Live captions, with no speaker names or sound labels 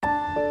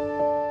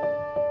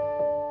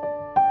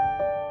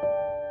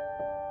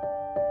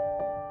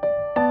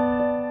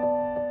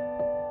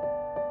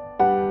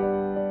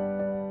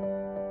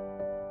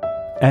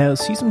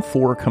As Season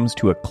 4 comes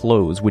to a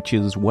close, which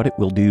is what it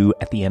will do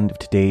at the end of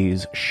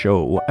today's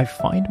show, I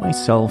find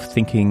myself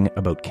thinking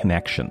about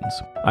connections.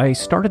 I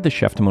started the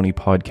Cheftimony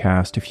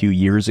podcast a few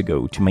years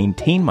ago to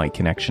maintain my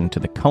connection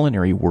to the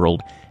culinary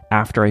world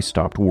after I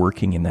stopped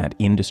working in that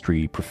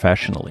industry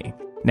professionally.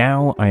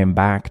 Now I am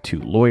back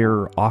to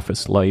lawyer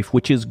office life,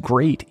 which is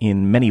great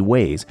in many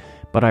ways,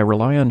 but I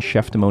rely on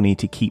Cheftimony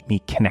to keep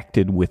me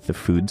connected with the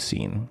food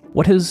scene.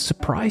 What has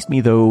surprised me,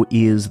 though,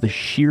 is the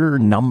sheer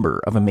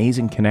number of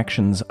amazing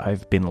connections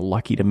I've been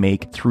lucky to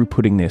make through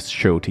putting this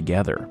show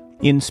together.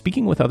 In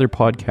speaking with other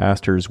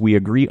podcasters, we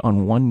agree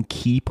on one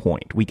key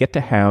point. We get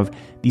to have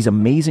these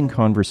amazing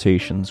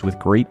conversations with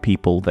great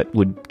people that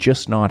would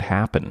just not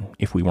happen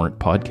if we weren't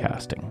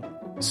podcasting.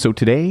 So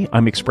today,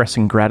 I'm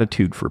expressing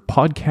gratitude for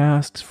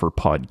podcasts, for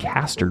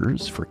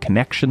podcasters, for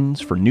connections,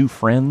 for new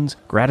friends,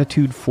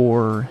 gratitude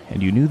for,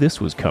 and you knew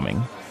this was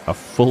coming, a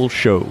full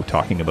show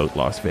talking about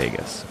Las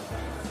Vegas.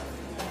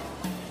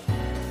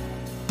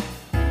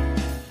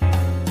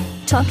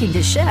 Talking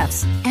to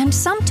chefs and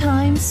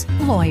sometimes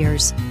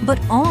lawyers, but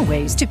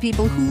always to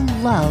people who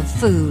love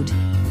food.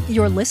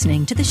 You're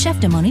listening to the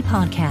Cheftimony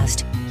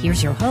podcast.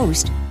 Here's your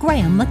host,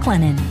 Graham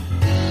McLennan.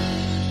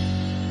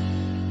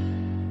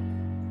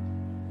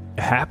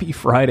 Happy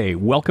Friday.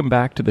 Welcome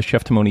back to the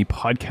Cheftimony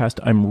podcast.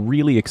 I'm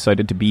really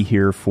excited to be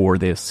here for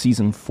this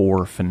Season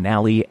 4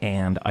 finale,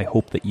 and I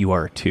hope that you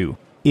are too.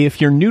 If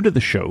you're new to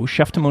the show,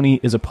 Cheftimony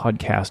is a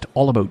podcast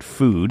all about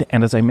food,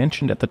 and as I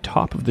mentioned at the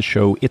top of the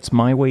show, it's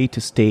my way to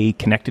stay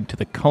connected to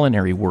the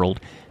culinary world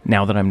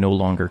now that I'm no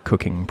longer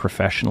cooking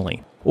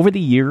professionally. Over the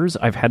years,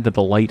 I've had the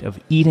delight of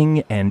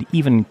eating and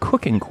even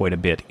cooking quite a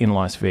bit in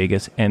Las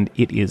Vegas, and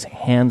it is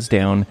hands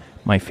down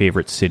my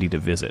favorite city to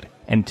visit.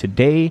 And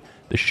today,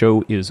 the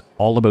show is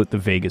all about the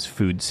Vegas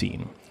food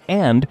scene.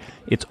 And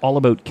it's all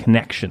about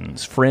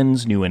connections,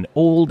 friends new and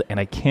old, and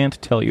I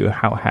can't tell you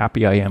how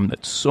happy I am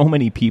that so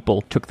many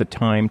people took the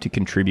time to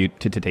contribute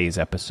to today's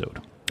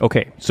episode.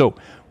 Okay, so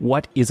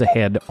what is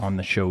ahead on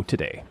the show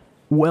today?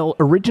 Well,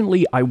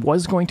 originally I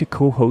was going to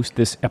co-host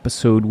this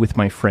episode with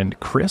my friend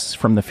Chris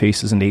from the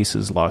Faces and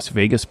Aces Las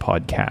Vegas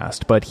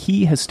podcast, but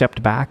he has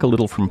stepped back a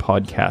little from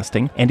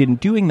podcasting, and in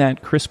doing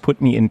that, Chris put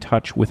me in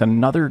touch with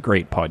another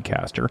great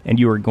podcaster, and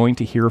you are going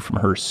to hear from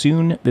her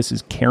soon. This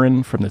is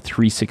Karen from the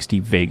 360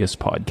 Vegas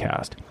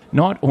podcast.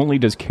 Not only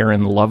does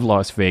Karen love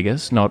Las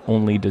Vegas, not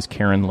only does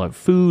Karen love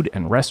food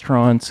and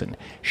restaurants and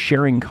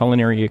sharing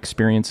culinary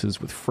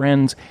experiences with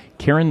friends,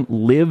 Karen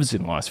lives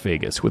in Las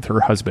Vegas with her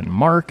husband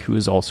Mark, who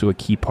is also a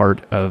key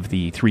part of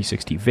the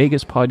 360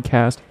 Vegas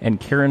podcast, and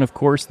Karen, of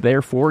course,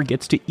 therefore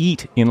gets to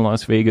eat in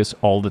Las Vegas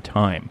all the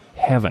time.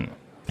 Heaven.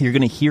 You're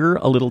going to hear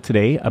a little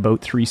today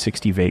about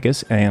 360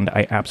 Vegas, and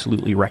I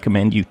absolutely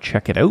recommend you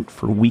check it out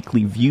for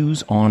weekly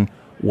views on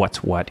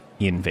what's what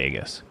in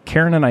Vegas.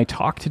 Karen and I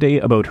talked today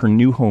about her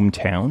new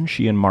hometown.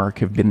 She and Mark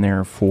have been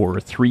there for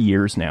 3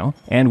 years now,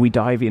 and we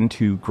dive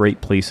into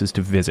great places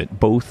to visit,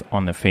 both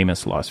on the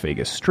famous Las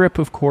Vegas Strip,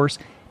 of course,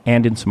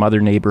 and in some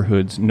other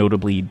neighborhoods,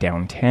 notably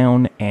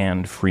downtown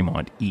and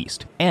Fremont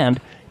East.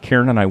 And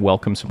Karen and I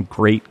welcome some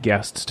great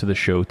guests to the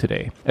show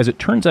today. As it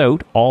turns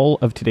out, all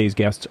of today's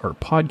guests are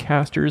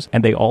podcasters,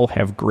 and they all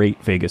have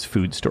great Vegas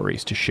food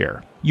stories to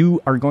share.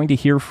 You are going to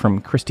hear from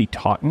Christy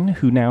Totten,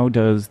 who now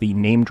does the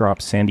Name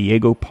Drop San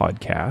Diego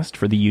podcast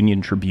for the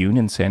Union Tribune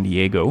in San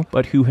Diego,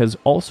 but who has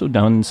also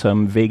done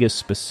some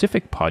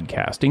Vegas-specific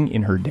podcasting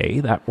in her day.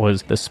 That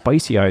was the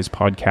Spicy Eyes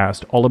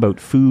podcast, all about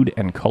food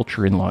and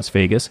culture in Las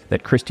Vegas,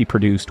 that Christy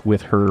produced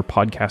with her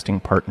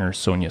podcasting partner,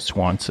 Sonia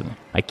Swanson.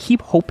 I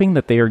keep hoping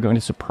that they are going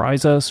to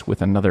surprise us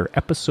with another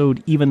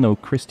episode, even though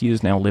Christy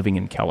is now living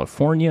in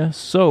California.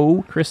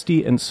 So,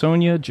 Christy and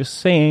Sonia, just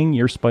saying,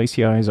 your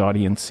Spicy Eyes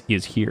audience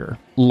is here.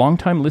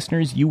 Longtime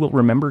listeners, you will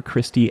remember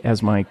Christy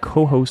as my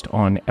co-host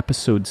on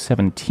episode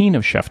 17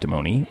 of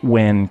Cheftimony,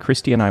 when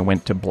Christy and I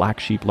went to Black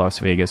Sheep, Las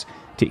Vegas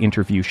to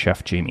interview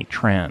Chef Jamie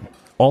Tran.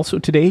 Also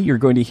today, you're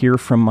going to hear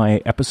from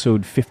my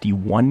episode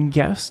 51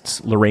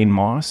 guests, Lorraine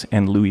Moss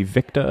and Louis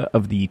Victa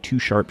of the Two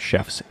Sharp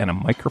Chefs and a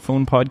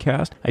Microphone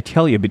podcast. I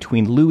tell you,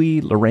 between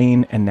Louis,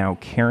 Lorraine, and now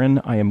Karen,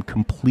 I am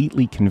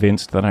completely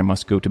convinced that I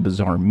must go to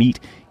Bazaar Meat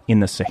in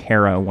the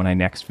Sahara when I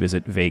next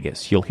visit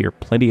Vegas. You'll hear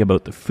plenty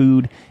about the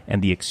food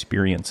and the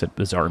experience at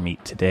Bazaar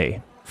Meat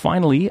today.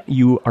 Finally,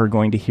 you are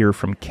going to hear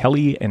from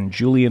Kelly and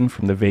Julian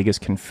from the Vegas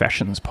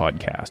Confessions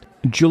podcast.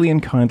 Julian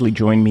kindly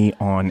joined me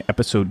on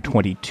episode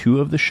 22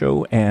 of the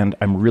show, and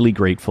I'm really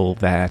grateful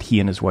that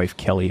he and his wife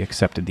Kelly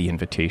accepted the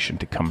invitation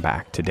to come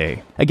back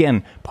today.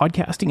 Again,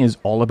 podcasting is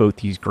all about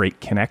these great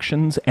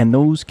connections, and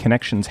those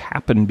connections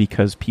happen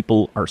because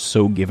people are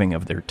so giving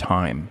of their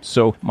time.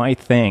 So my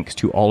thanks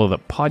to all of the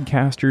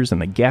podcasters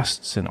and the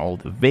guests and all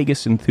the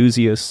Vegas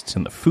enthusiasts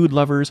and the food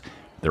lovers.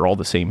 They're all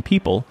the same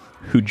people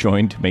who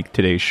joined to make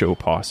today's show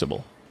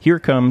possible. Here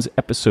comes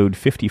episode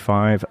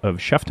 55 of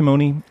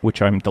Cheftimony,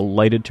 which I'm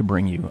delighted to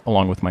bring you,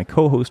 along with my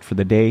co-host for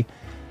the day,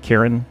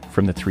 Karen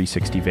from the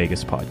 360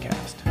 Vegas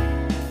podcast.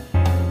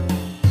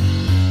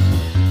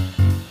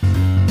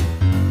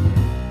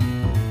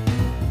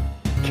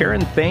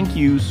 Karen, thank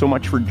you so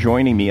much for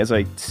joining me. As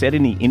I said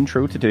in the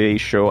intro to today's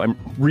show, I'm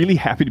really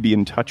happy to be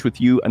in touch with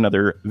you,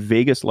 another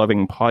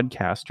Vegas-loving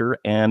podcaster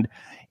and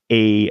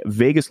a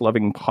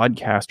Vegas-loving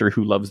podcaster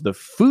who loves the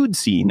food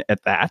scene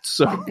at that.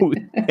 So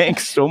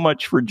thanks so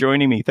much for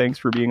joining me. Thanks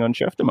for being on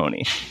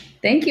Cheftimony.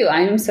 Thank you. I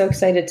am so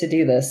excited to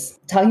do this.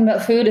 Talking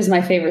about food is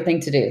my favorite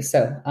thing to do.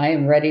 So I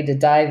am ready to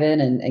dive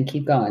in and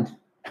keep going.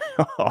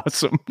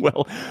 Awesome.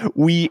 Well,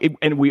 we're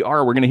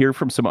going to hear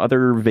from some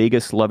other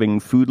Vegas-loving,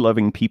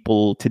 food-loving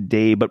people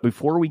today. But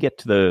before we get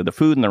to the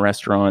food and the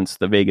restaurants,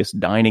 the Vegas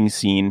dining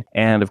scene,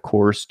 and of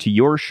course, to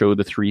your show,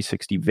 the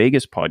 360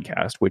 Vegas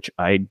podcast, which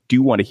I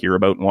do want to hear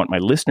about and want my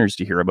listeners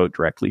to hear about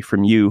directly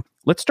from you,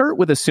 let's start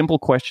with a simple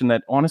question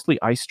that honestly,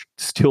 I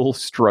still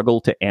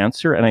struggle to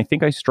answer. And I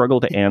think I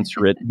struggle to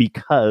answer it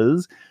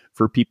because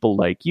for people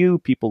like you,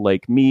 people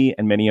like me,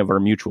 and many of our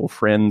mutual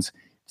friends,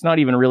 it's not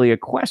even really a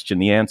question.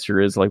 The answer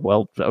is like,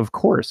 well, of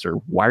course, or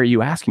why are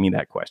you asking me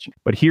that question?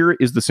 But here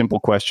is the simple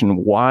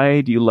question.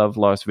 Why do you love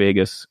Las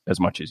Vegas as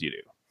much as you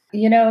do?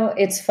 You know,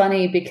 it's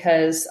funny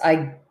because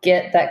I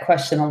get that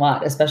question a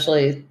lot,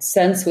 especially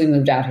since we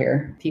moved out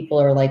here.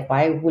 People are like,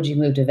 why would you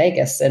move to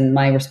Vegas? And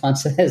my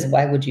response is,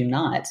 why would you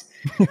not?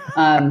 Good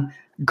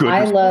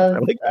I response. love, I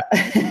like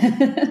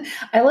that.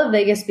 I love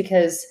Vegas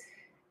because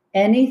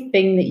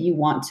anything that you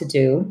want to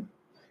do,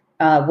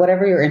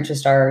 whatever your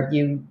interests are,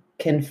 you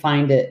can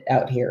find it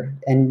out here,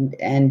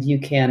 and you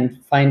can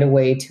find a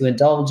way to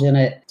indulge in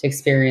it, to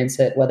experience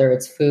it, whether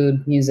it's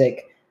food,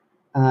 music,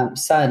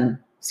 sun,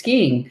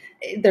 skiing.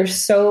 There's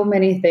so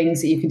many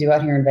things that you can do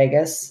out here in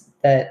Vegas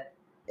that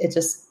it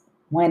just,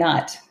 why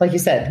not? Like you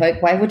said,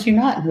 like, why would you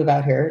not move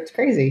out here? It's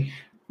crazy.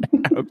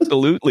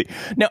 Absolutely.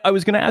 Now, I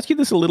was going to ask you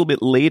this a little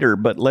bit later,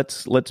 but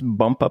let's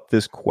bump up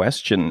this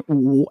question.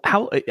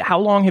 How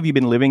long have you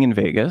been living in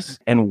Vegas,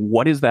 and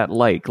what is that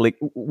like? Like,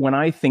 when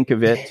I think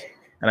of it,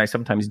 and I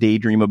sometimes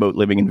daydream about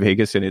living in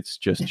Vegas and it's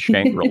just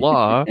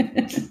Shangri-La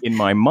in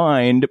my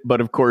mind. But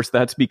of course,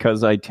 that's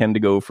because I tend to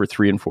go for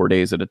 3 and 4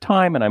 days at a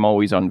time, and I'm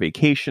always on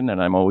vacation and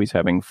I'm always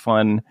having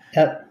fun.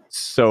 Yep.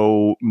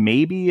 So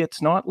maybe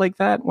it's not like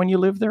that when you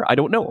live there. I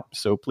don't know.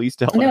 So please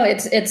tell No,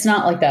 us. it's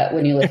not like that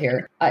when you live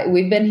here.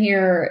 We've been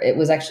here. It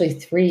was actually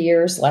 3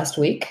 years last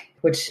week,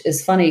 which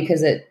is funny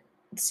because it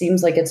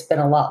seems like it's been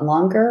a lot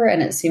longer,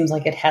 and it seems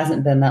like it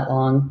hasn't been that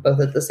long, both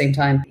at the same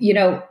time. You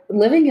know,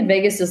 living in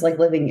Vegas is like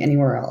living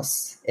anywhere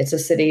else. It's a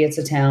city, it's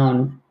a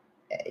town.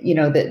 You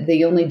know,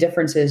 the only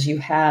difference is you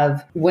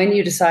have, when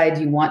you decide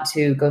you want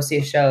to go see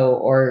a show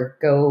or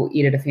go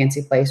eat at a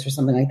fancy place or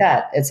something like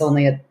that, it's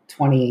only a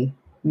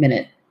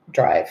 20-minute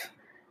drive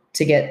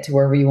to get to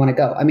wherever you want to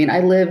go. I mean,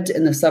 I lived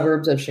in the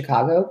suburbs of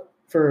Chicago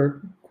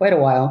for quite a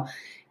while,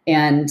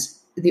 and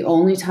the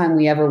only time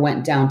we ever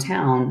went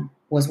downtown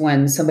was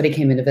when somebody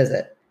came in to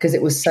visit, because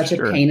it was such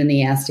a pain in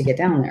the ass to get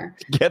down there.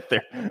 Get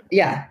there.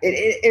 Yeah,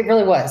 it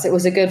really was. It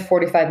was a good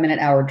 45-minute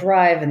hour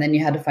drive, and then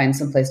you had to find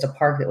some place to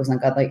park that was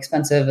ungodly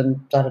expensive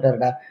and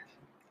da-da-da-da-da.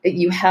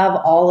 You have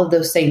all of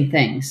those same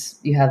things.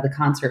 You have the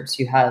concerts,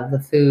 you have the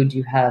food,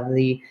 you have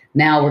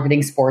now we're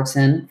getting sports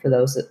in for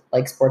those that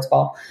like sports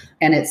ball.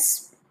 And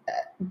it's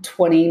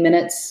 20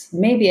 minutes,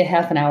 maybe a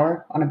half an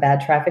hour on a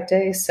bad traffic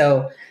day.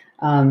 So,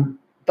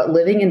 but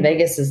living in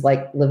Vegas is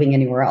like living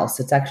anywhere else.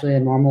 It's actually a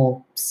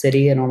normal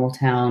city, a normal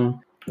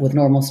town with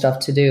normal stuff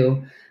to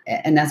do.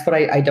 And that's what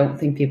I don't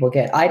think people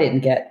get. I didn't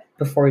get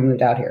before we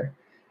moved out here,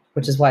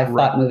 which is why I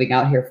fought moving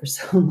out here for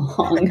so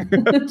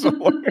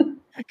long.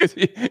 Because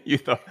you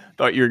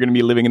thought you were going to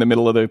be living in the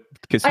middle of the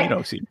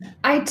casino scene.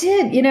 I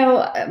did. You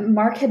know,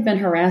 Mark had been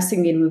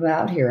harassing me to move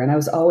out here, and I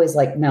was always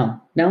like,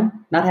 no,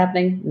 not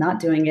happening, not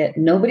doing it.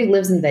 Nobody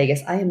lives in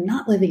Vegas. I am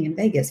not living in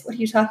Vegas. What are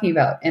you talking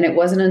about? And it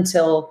wasn't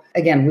until,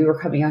 again, we were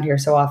coming out here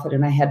so often,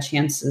 and I had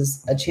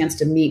a chance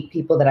to meet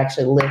people that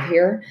actually live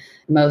here.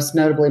 Most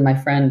notably, my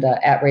friend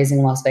at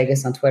Raising Las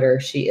Vegas on Twitter.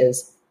 She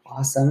is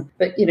awesome.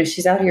 But, you know,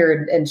 she's out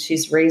here and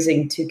she's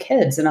raising 2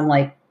 kids. And I'm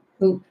like,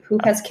 who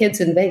has kids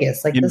in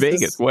Vegas? Like in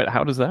Vegas? What?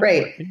 How does that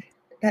work?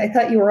 I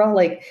thought you were all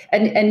like,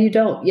 and you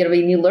don't, you know, I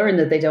mean, you learn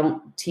that they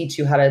don't teach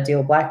you how to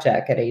deal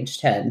blackjack at age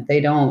 10.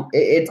 They don't,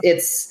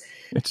 it's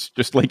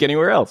just like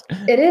anywhere else.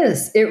 It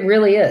is. It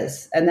really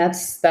is. And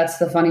that's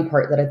the funny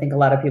part that I think a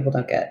lot of people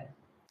don't get.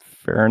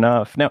 Fair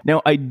enough.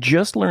 Now I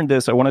just learned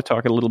this. I want to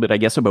talk a little bit, I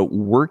guess, about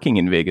working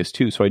in Vegas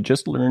too. So I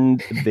just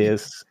learned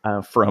this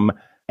from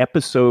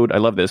episode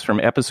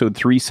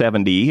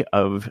 370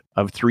 of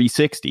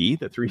 360,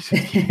 the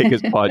 360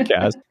 Vegas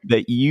podcast,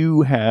 that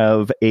you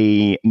have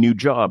a new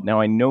job.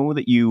 Now, I know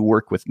that you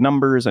work with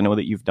numbers. I know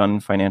that you've done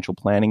financial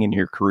planning in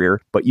your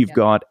career, but you've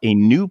got a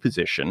new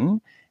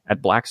position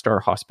at Black Star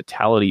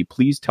Hospitality.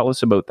 Please tell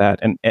us about that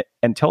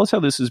and tell us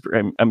how this is.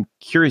 I'm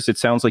curious. It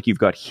sounds like you've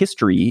got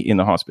history in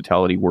the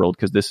hospitality world,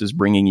 because this is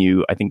bringing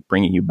you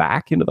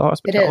back into the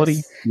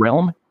hospitality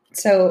realm.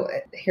 So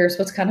here's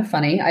what's kind of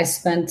funny. I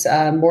spent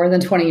more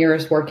than 20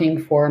 years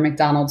working for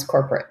McDonald's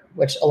corporate,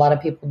 which a lot of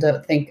people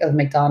don't think of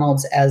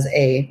McDonald's as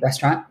a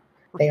restaurant.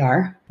 They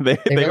are. They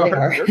really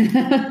are.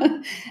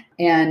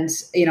 And,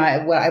 you know,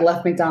 I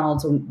left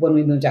McDonald's when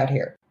we moved out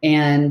here.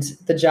 And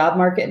the job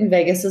market in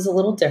Vegas is a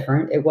little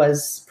different. It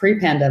was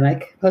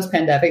pre-pandemic,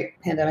 post-pandemic,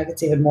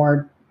 it's even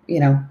more,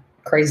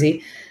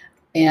 crazy.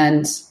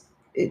 And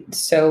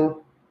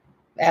so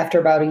after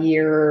about a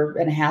year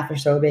and a half or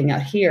so being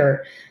out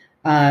here,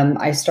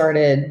 I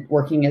started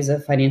working as a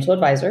financial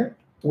advisor,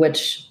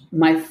 which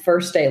my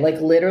first day, like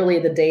literally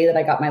the day that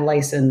I got my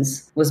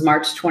license, was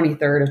March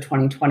 23rd of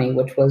 2020,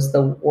 which was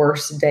the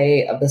worst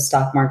day of the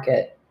stock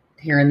market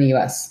here in the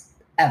US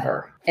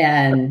ever.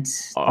 And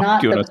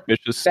not the best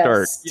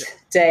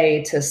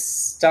day to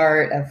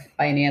start a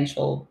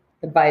financial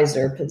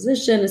advisor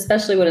position,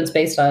 especially when it's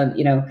based on,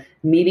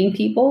 meeting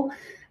people.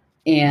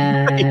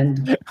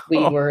 And we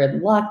were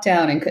in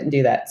lockdown and couldn't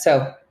do that.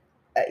 So,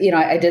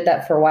 I did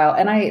that for a while,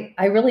 and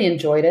I really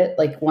enjoyed it.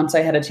 Like once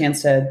I had a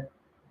chance to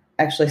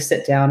actually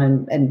sit down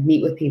and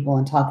meet with people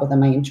and talk with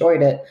them, I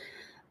enjoyed it,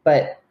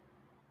 but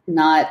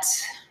not,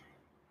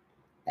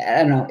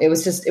 I don't know. It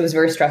was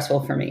very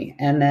stressful for me.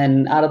 And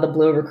then out of the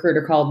blue, a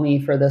recruiter called me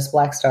for this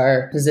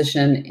Blackstar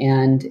position,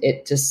 and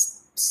it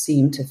just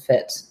seemed to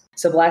fit.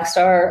 So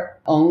Blackstar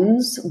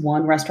owns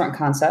one restaurant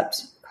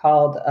concept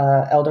called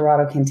El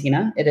Dorado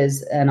Cantina. It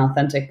is an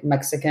authentic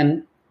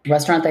Mexican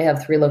restaurant. They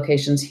have 3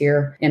 locations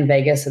here in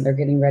Vegas, and they're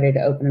getting ready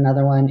to open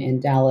another one in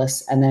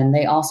Dallas. And then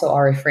they also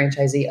are a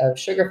franchisee of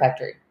Sugar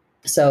Factory.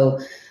 So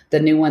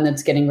the new one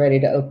that's getting ready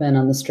to open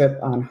on the Strip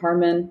on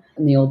Harmon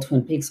in the old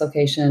Twin Peaks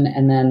location.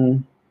 And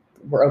then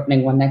we're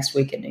opening one next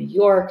week in New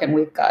York, and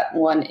we've got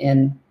one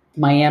in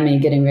Miami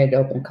getting ready to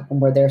open a couple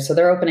more there. So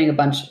they're opening a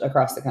bunch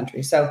across the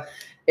country. So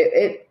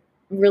it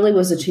really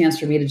was a chance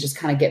for me to just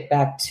kind of get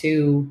back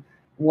to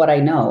what I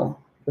know,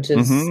 which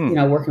is,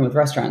 working with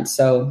restaurants.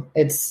 So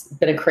it's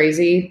been a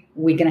crazy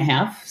week and a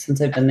half since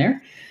I've been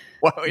there.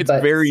 Wow, it's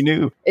very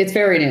new. It's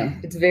very new.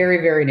 It's very,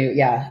 very new.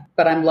 Yeah.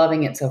 But I'm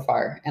loving it so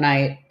far. And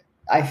I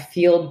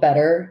feel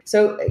better.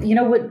 So,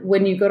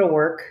 when you go to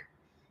work,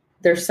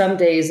 there's some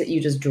days that you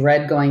just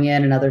dread going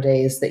in, and other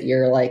days that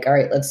you're like, all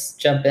right, let's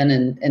jump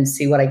in and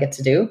see what I get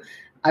to do.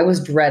 I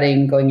was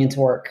dreading going into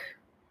work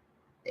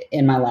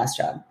in my last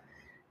job.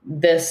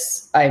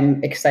 This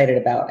I'm excited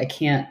about.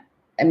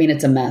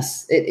 It's a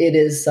mess. It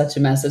is such a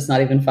mess. It's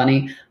not even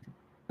funny,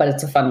 but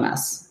it's a fun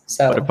mess.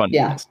 So what a fun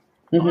mess.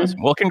 Mm-hmm.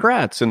 Awesome. Well,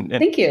 congrats. And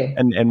thank you.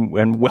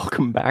 And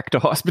welcome back to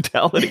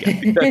hospitality.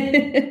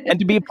 And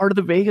to be a part of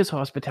the Vegas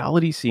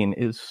hospitality scene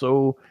is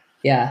so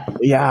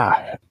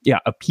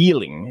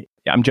appealing.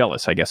 Yeah, I'm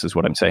jealous, I guess is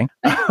what I'm saying.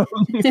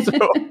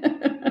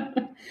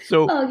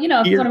 So well,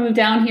 if you want to move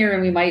down here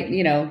and we might,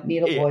 need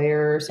a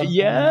lawyer or something.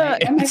 Yeah.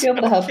 I might be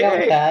able to help you out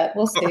with that.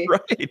 We'll see.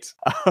 Right.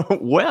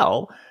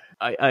 Well,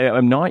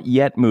 I'm not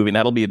yet moving.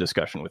 That'll be a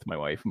discussion with my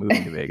wife,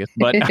 moving to Vegas,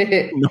 but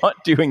I'm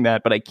not doing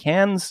that. But I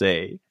can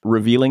say,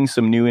 revealing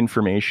some new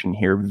information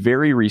here,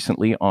 very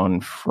recently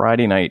on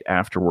Friday night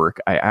after work,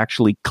 I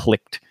actually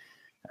clicked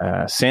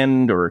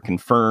send or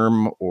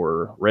confirm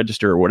or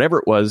register or whatever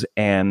it was,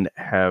 and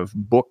have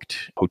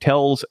booked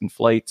hotels and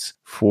flights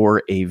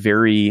for a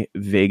very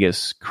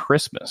Vegas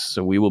Christmas.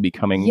 So we will be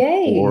coming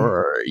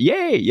for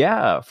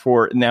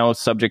now,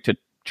 subject to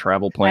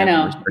travel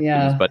plan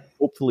restrictions, but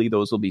hopefully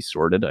those will be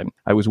sorted.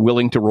 I was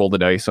willing to roll the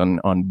dice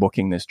on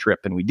booking this trip,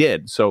 and we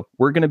did. So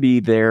we're going to be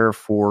there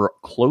for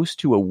close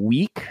to a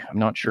week. I'm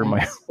not sure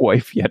my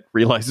wife yet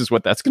realizes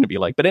what that's going to be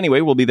like, but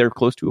anyway, we'll be there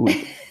close to a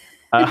week.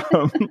 We're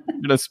going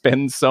to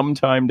spend some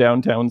time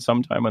downtown,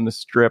 some time on the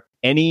Strip.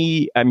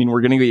 We're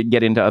going to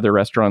get into other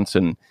restaurants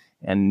and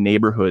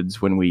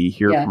neighborhoods when we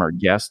hear from our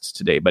guests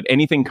today. But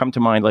anything come to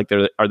mind? Like,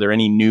 are there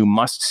any new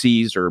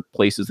must-sees or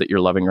places that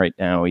you're loving right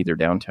now, either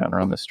downtown or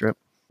on the Strip?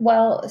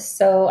 Well,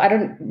 so I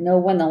don't know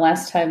when the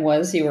last time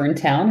was you were in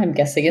town. I'm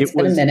guessing it's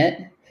been a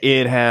minute.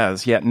 It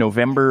has. Yeah.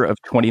 November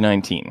of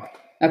 2019.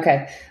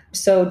 Okay.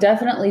 So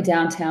definitely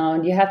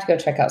downtown. You have to go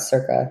check out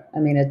Circa.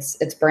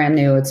 It's brand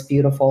new. It's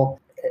beautiful.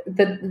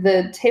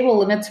 The table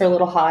limits are a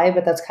little high,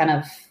 but that's kind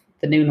of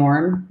the new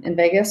norm in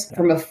Vegas.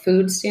 From a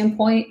food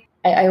standpoint,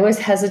 I always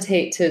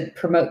hesitate to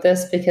promote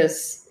this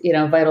because,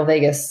 Vital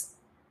Vegas,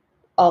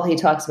 all he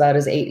talks about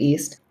is 8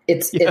 East.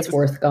 It's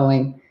worth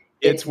going.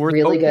 It's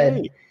really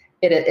good.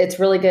 It's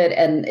really good,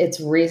 and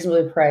it's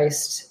reasonably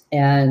priced.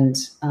 And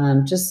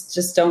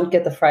just don't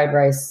get the fried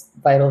rice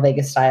Vital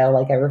Vegas style.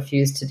 Like, I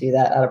refuse to do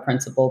that out of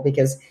principle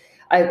because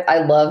I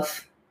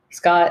love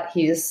Scott.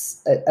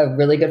 He's a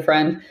really good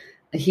friend.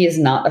 He is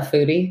not a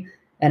foodie,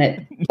 and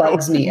it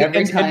bugs me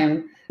every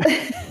time.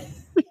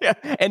 Yeah,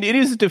 and in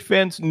his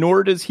defense,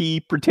 nor does he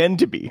pretend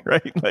to be,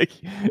 right? Like,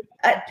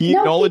 he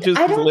acknowledges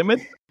his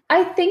limits.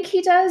 I think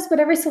he does,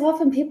 but every so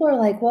often people are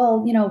like,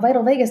 well,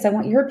 Vital Vegas, I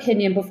want your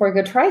opinion before I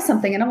go try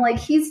something. And I'm like,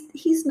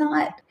 he's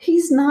not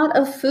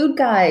a food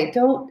guy.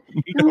 Don't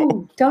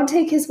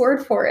take his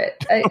word for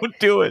it. Don't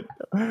do it.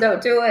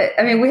 Don't do it.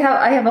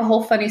 I have a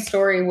whole funny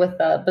story with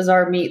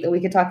Bizarre Meat that we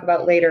could talk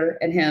about later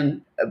and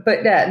him.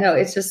 But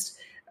it's just,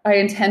 I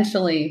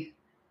intentionally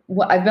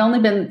Well, I've only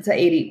been to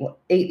 8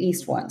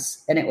 East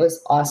once, and it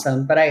was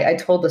awesome. But I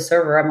told the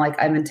server, I'm like,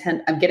 I'm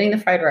getting the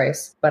fried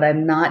rice, but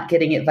I'm not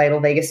getting it Vital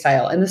Vegas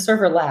style. And the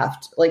server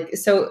laughed. Like,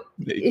 so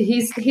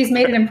he's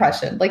made an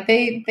impression. Like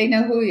they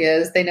know who he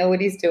is. They know what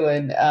he's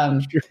doing.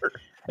 Sure.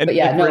 And but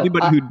yeah, for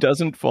anybody who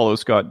doesn't follow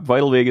Scott,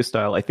 Vital Vegas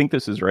style, I think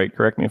this is right.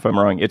 Correct me if I'm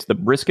wrong. It's the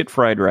brisket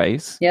fried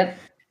rice. Yep.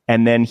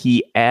 And then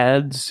he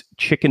adds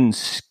chicken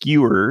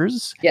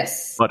skewers.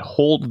 Yes. But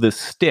hold the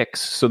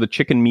sticks so the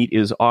chicken meat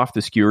is off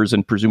the skewers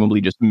and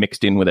presumably just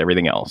mixed in with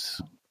everything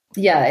else.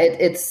 Yeah,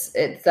 it's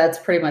that's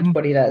pretty much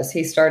what he does.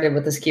 He started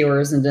with the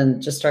skewers and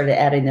then just started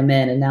adding them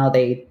in, and now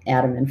they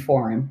add them in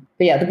for him.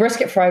 But yeah, the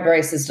brisket fried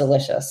rice is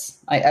delicious.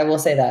 I will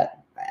say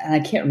that. And I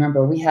can't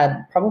remember. We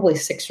had probably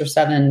 6 or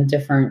 7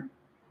 different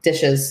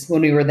dishes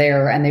when we were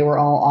there, and they were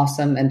all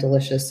awesome and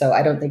delicious. So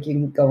I don't think you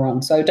can go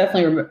wrong. So I would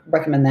definitely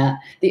recommend that.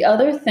 The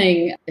other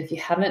thing, if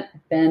you haven't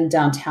been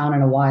downtown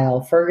in a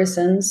while,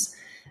 Ferguson's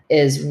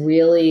is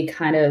really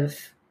kind of,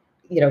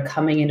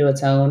 coming into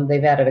its own.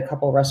 They've added a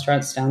couple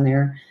restaurants down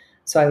there.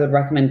 So I would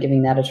recommend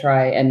giving that a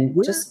try. And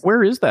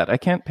where is that? I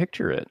can't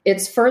picture it.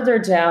 It's further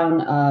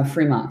down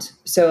Fremont.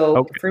 So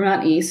okay.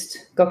 Fremont East,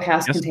 go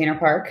past Container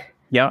Park.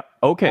 Yeah.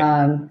 Okay.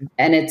 And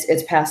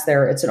it's past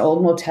there. It's an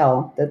old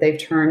motel that they've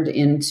turned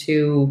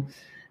into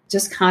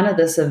just kind of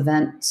this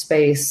event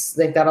space.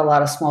 They've got a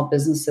lot of small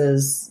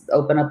businesses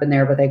open up in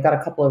there, but they've got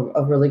a couple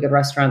of really good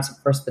restaurants.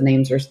 Of course, the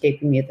names are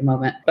escaping me at the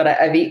moment, but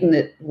I've eaten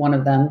at one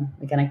of them.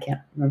 Again, I can't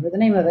remember the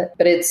name of it,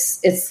 but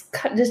it's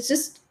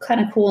just kind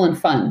of cool and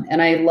fun.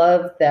 And I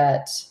love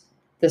that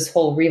this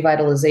whole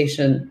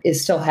revitalization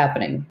is still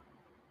happening,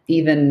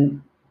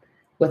 even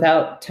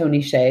without Tony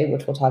Hsieh,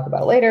 which we'll talk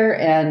about later,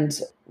 and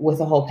with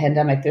the whole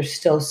pandemic, there's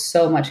still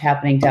so much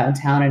happening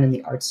downtown and in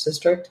the arts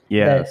district.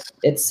 Yes.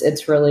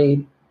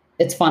 That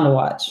it's fun to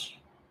watch.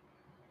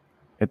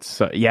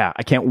 It's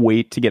I can't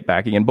wait to get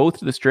back again. Both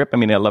to the Strip. I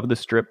mean, I love the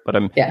Strip, but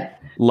I'm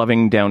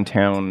loving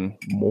downtown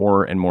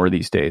more and more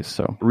these days.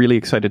 So really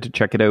excited to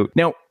check it out.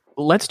 Now,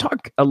 let's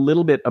talk a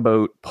little bit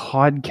about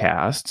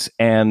podcasts,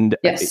 and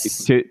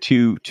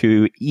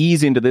to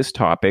ease into this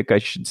topic, I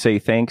should say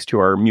thanks to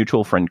our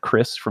mutual friend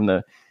Chris from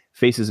the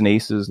Faces and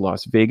Aces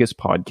Las Vegas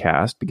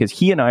podcast, because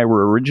he and I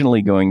were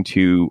originally going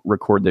to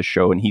record this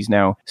show, and he's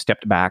now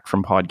stepped back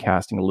from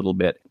podcasting a little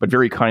bit, but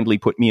very kindly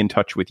put me in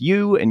touch with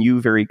you, and you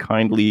very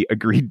kindly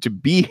agreed to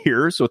be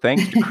here. So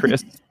thanks to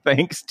Chris,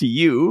 thanks to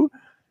you.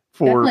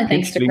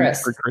 Thanks to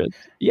Chris.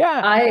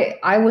 Yeah.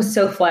 I was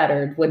so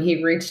flattered when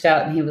he reached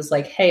out and he was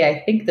like, hey,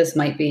 I think this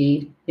might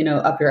be,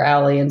 up your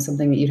alley and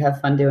something that you'd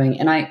have fun doing.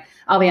 And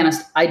I'll be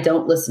honest, I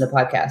don't listen to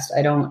podcasts.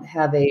 I don't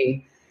have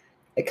a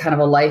kind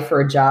of a life or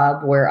a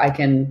job where I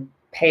can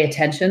pay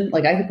attention.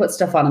 Like I could put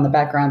stuff on in the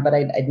background, but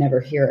I'd never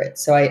hear it.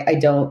 So I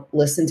don't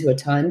listen to a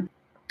ton.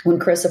 When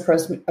Chris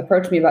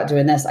approached me about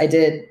doing this, I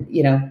did,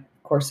 of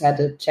course, had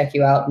to check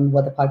you out and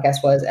what the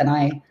podcast was. And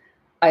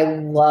I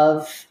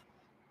love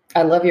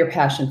your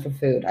passion for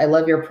food. I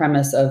love your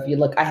premise of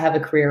I have a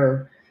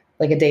career,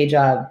 like a day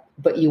job,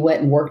 but you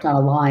went and worked on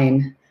a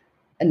line,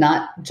 and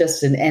not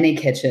just in any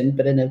kitchen,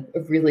 but in a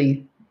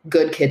really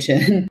good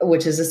kitchen,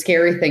 which is a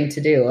scary thing to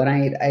do. And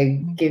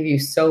I give you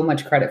so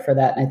much credit for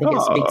that. And I think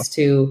it speaks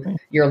to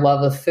your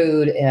love of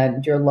food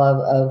and your love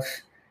of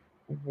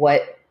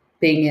what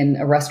being in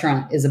a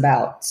restaurant is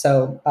about.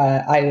 So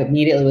I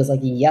immediately was like,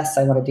 yes,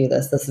 I want to do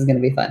this. This is going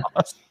to be fun.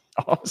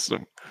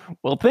 Awesome.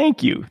 Well,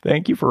 thank you.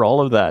 Thank you for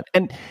all of that.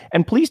 And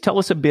please tell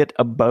us a bit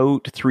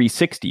about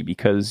 360,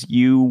 because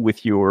you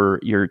with your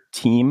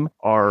team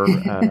are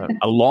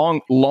a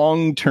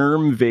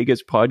long-term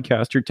Vegas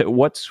podcaster.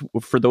 What's,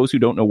 for those who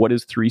don't know, what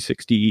is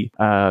 360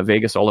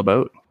 Vegas all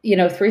about?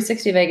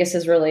 360 Vegas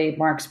is really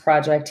Mark's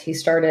project. He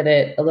started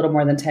it a little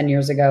more than 10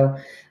 years ago.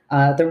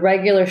 The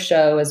regular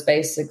show is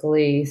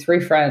basically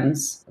 3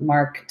 friends,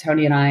 Mark,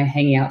 Tony, and I,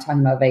 hanging out,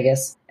 talking about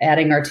Vegas,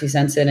 adding our 2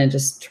 cents in and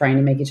just trying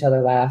to make each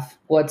other laugh.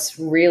 What's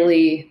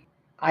really,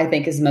 I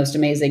think, is most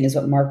amazing is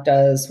what Mark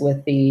does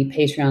with the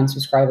Patreon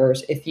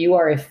subscribers. If you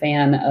are a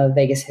fan of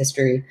Vegas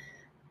history,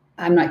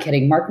 I'm not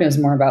kidding, Mark knows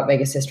more about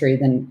Vegas history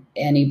than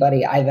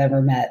anybody I've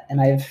ever met.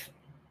 And I've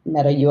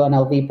met a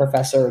UNLV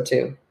professor or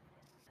 2.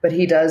 But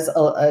he does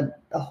a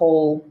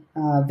whole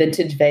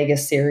vintage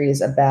Vegas series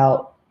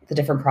about the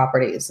different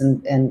properties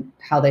and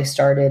how they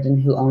started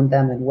and who owned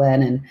them and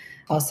when. And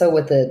also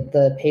with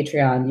the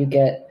Patreon, you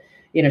get,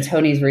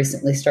 Tony's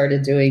recently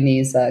started doing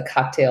these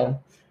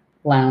cocktail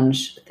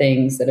lounge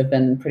things that have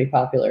been pretty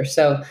popular.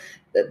 So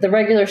the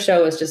regular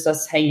show is just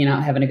us hanging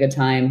out, having a good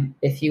time.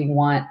 If you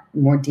want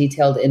more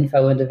detailed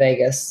info into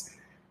Vegas,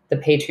 the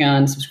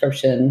Patreon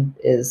subscription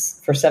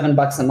is for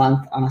 $7 a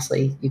month.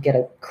 Honestly, you get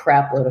a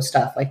crap load of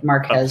stuff. Like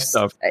Mark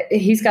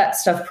he's got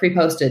stuff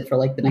pre-posted for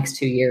like the next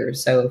 2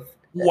 years. So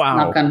wow.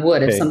 Knock on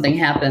wood, if something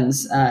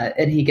happens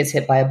and he gets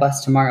hit by a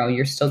bus tomorrow,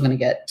 you're still going to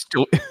get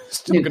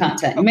new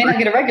content. You may not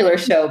get a regular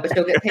show, but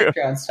you'll get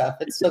Patreon stuff.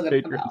 It's still going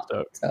to come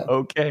out. So.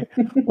 Okay.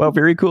 Well,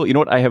 very cool. You know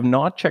what? I have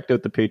not checked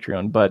out the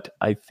Patreon, but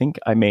I think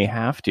I may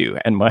have to.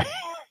 And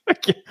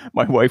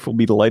My wife will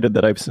be delighted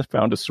that I've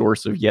found a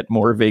source of yet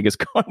more Vegas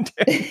content.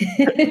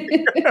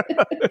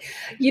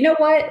 You know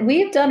what?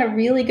 We've done a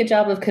really good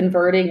job of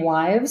converting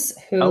wives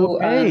who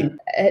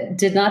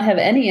did not have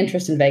any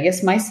interest in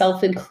Vegas,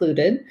 myself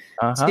included,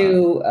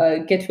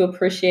 to get to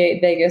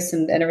appreciate Vegas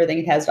and everything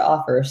it has to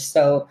offer.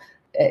 So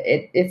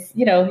if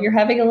you're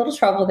having a little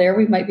trouble there,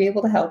 we might be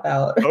able to help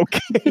out.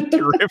 Okay,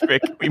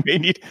 terrific. We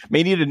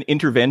may need an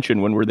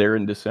intervention when we're there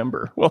in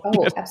December. Well,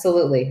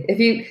 absolutely. If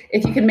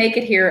you can make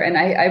it here, and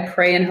I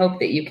pray and hope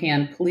that you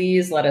can,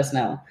 please let us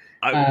know.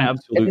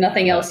 Absolutely. If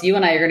nothing else, you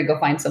and I are going to go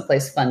find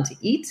someplace fun to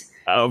eat.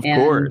 Of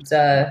course.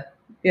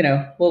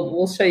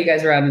 We'll show you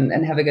guys around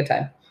and have a good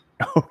time.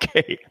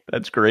 Okay,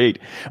 that's great.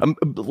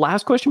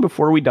 Last question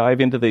before we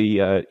dive into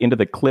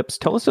the clips.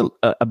 Tell us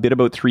a bit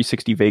about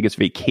 360 Vegas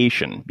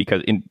Vacation,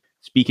 because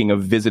speaking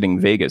of visiting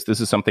Vegas,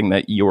 this is something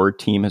that your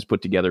team has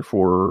put together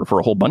for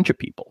a whole bunch of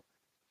people.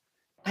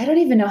 I don't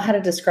even know how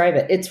to describe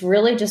it. It's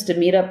really just a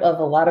meetup of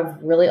a lot of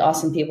really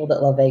awesome people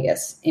that love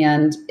Vegas,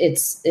 and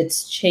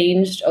it's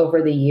changed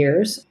over the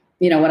years.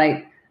 When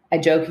I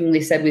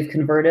jokingly said we've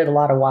converted a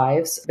lot of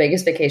wives,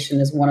 Vegas Vacation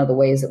is one of the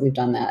ways that we've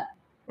done that.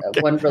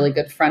 Okay. One really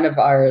good friend of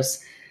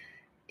ours,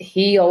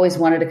 he always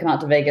wanted to come out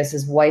to Vegas.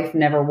 His wife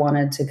never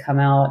wanted to come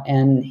out,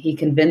 and he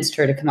convinced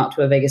her to come out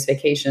to a Vegas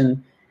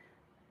Vacation.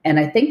 And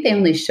I think they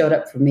only showed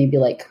up for maybe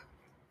like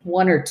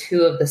one or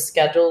two of the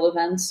scheduled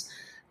events.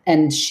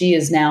 And she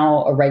is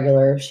now a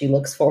regular. She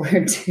looks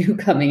forward to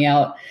coming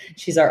out.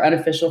 She's our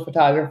unofficial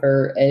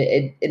photographer.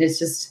 It is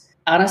just,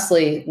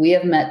 honestly, we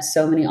have met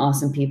so many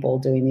awesome people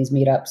doing these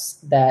meetups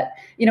that,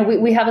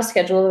 we have a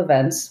schedule of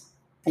events.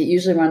 It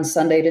usually runs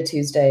Sunday to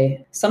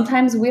Tuesday.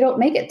 Sometimes we don't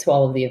make it to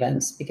all of the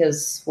events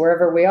because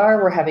wherever we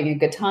are, we're having a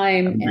good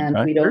time, and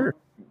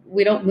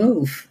we don't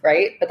move,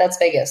 right? But that's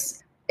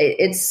Vegas.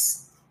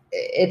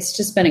 It's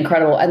just been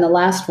incredible. And the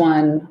last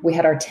one, we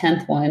had our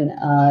 10th one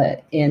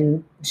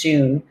in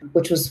June,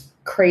 which was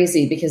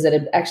crazy because it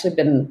had actually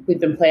we've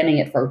been planning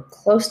it for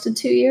close to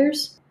 2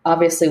 years.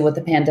 Obviously, with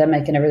the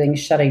pandemic and everything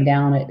shutting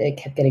down, it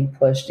kept getting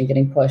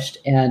pushed.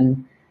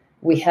 And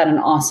we had an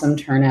awesome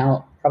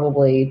turnout,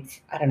 probably,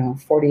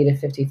 40 to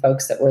 50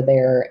 folks that were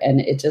there. And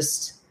it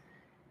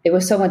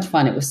was so much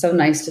fun. It was so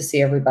nice to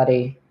see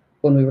everybody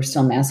when we were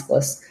still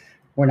maskless.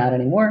 We're not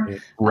anymore.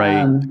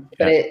 Right.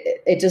 But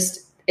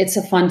it's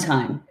a fun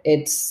time.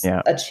 It's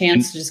a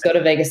chance to just go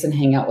to Vegas and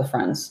hang out with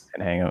friends.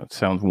 And hang out.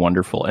 Sounds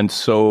wonderful. And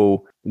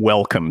so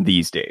welcome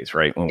these days,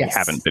 right? When we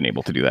haven't been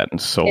able to do that in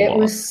so long. It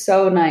was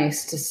so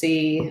nice to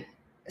see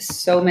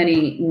so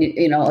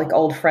many, like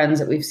old friends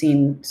that we've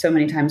seen so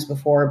many times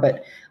before.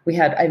 But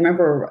I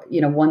remember,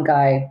 one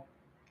guy,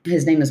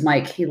 his name is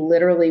Mike. He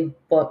literally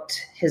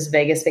booked his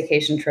Vegas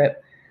vacation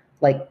trip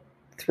like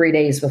 3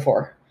 days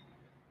before.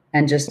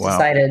 And just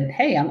decided,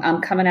 hey,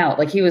 I'm coming out.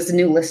 Like, he was a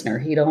new listener.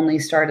 He'd only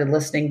started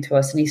listening to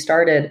us, and he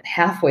started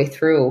halfway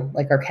through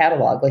like our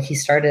catalog. Like, he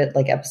started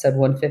like episode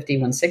 150,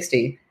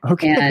 160.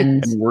 Okay.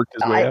 And worked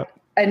his way up.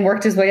 And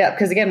worked his way up.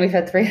 Because again, we've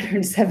had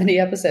 370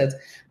 episodes.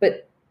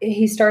 But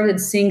he started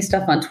seeing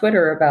stuff on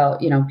Twitter about,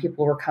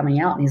 people were coming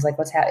out, and he's like,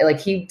 what's happening? Like,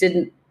 he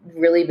didn't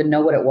really even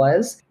know what it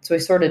was. So he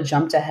sort of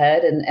jumped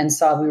ahead and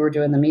saw we were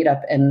doing the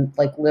meetup, and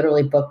like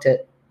literally booked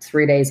it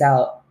 3 days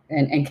out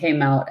and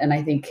came out. And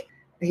I think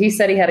he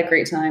said he had a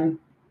great time.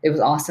 It was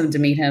awesome to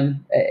meet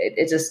him.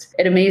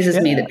 It amazes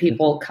me that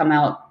people come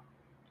out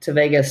to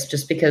Vegas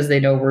just because they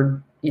know we're,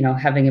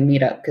 having a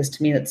meetup. Because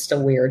to me, that's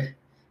still weird.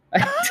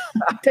 I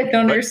don't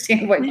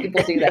understand why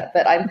people do that,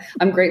 but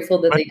I'm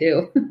grateful that they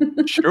do.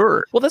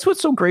 Sure. Well, that's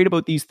what's so great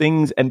about these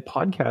things, and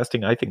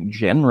podcasting, I think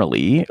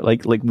generally,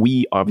 like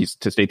we, obviously,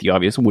 to state the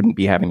obvious, wouldn't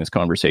be having this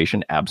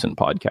conversation absent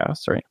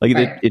podcasts, right?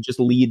 Like it just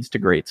leads to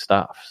great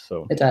stuff.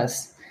 So it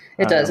does.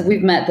 It does.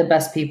 We've met the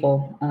best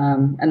people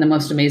and the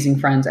most amazing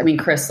friends. I mean,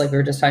 Chris, like we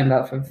were just talking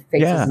about from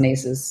Faces and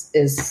Aces,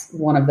 is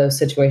one of those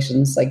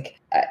situations. Like,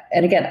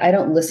 and again, I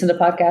don't listen to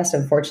podcasts.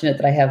 I'm fortunate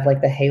that I have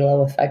like the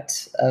halo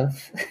effect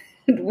of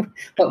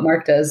what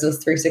Mark does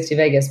with 360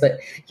 Vegas. But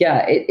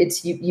yeah,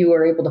 it's you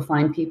are able to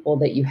find people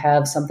that you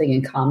have something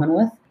in common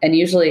with. And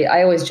usually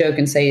I always joke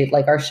and say,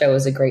 like, our show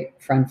is a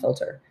great friend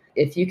filter.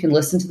 If you can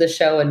listen to the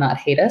show and not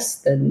hate us,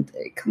 then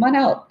come on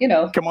out,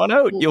 Come on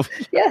out.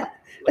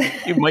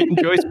 You might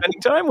enjoy spending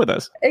time with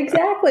us.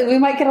 Exactly. We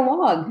might get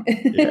along.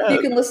 If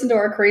you can listen to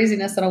our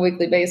craziness on a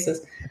weekly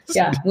basis.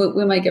 Yeah,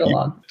 we might get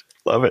along.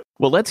 Love it.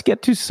 Well, let's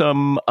get to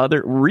some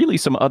other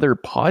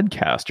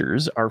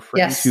podcasters, our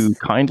friends who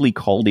kindly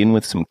called in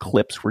with some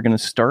clips. We're going to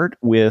start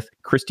with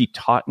Christy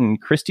Totten.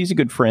 Christy's a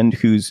good friend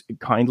who's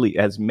kindly,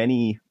 as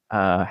many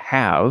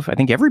I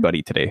think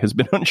everybody today has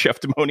been on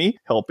Cheftimony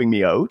helping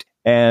me out.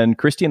 And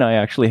Christy and I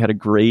actually had a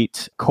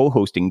great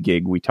co-hosting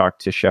gig. We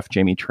talked to Chef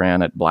Jamie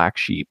Tran at Black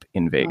Sheep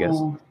in Vegas.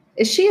 Oh.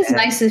 Is she as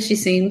nice as she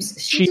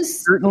seems? She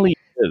certainly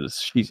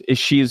is.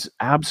 She is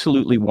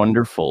absolutely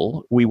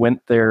wonderful. We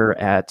went there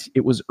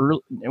it was early,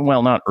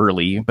 well, not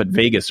early, but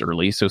Vegas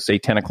early. So say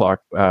 10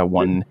 o'clock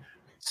one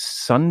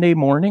Sunday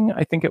morning,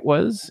 I think it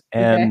was.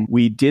 And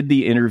we did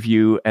the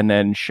interview, and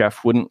then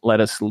Chef wouldn't let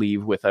us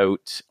leave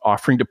without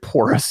offering to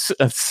pour us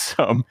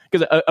some.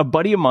 Because a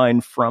buddy of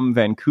mine from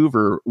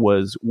Vancouver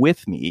was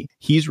with me.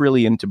 He's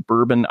really into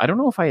bourbon. I don't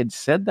know if I had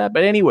said that,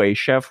 but anyway,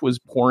 Chef was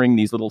pouring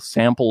these little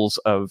samples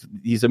of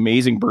these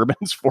amazing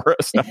bourbons for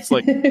us. And I was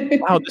like,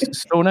 wow, this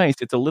is so nice.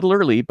 It's a little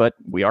early, but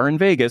we are in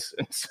Vegas.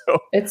 And so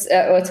it's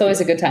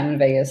always a good time in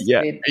Vegas.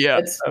 Yeah.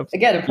 It's,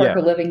 again, a perk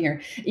of living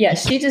here. Yeah.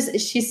 She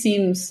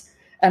seems,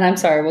 and I'm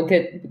sorry, we'll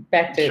get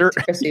back to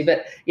Christy,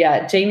 but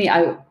yeah, Jamie,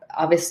 I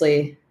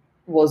obviously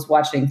was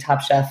watching Top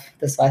Chef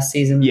this last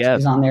season. She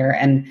was on there,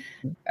 and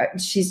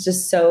she's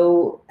just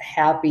so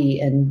happy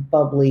and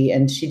bubbly,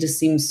 and she just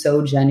seems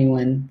so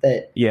genuine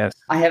that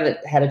I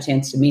haven't had a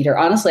chance to meet her.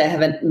 Honestly, I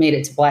haven't made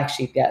it to Black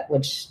Sheep yet,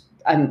 which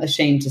I'm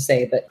ashamed to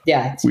say, but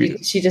yeah,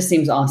 she just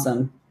seems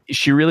awesome.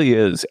 She really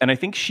is. And I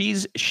think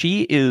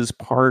she is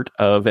part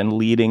of and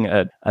leading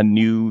a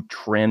new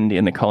trend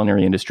in the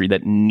culinary industry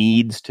that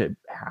needs to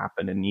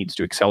happen and needs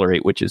to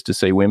accelerate, which is to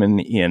say women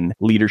in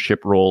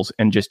leadership roles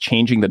and just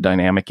changing the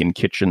dynamic in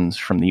kitchens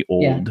from the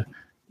old,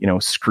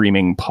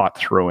 screaming, pot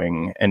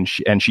throwing. And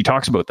she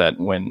talks about that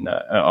when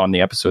on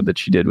the episode that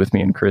she did with me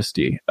and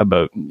Christy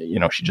about,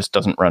 she just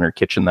doesn't run her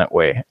kitchen that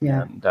way.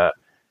 Yeah. And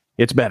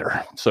it's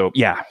better. So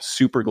yeah,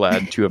 super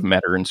glad to have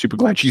met her and super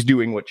glad she's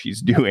doing what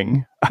she's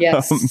doing.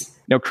 Yes.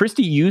 Now,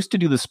 Christy used to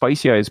do the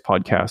Spicy Eyes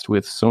podcast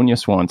with Sonia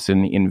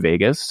Swanson in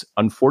Vegas.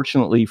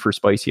 Unfortunately for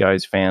Spicy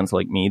Eyes fans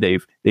like me,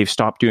 they've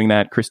stopped doing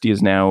that. Christy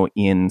is now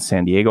in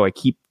San Diego. I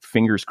keep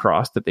fingers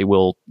crossed that they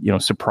will,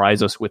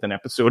 surprise us with an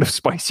episode of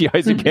Spicy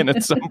Eyes again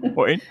at some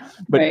point.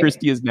 But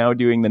Christy is now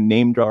doing the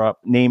Name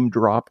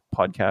Drop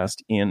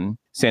podcast in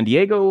San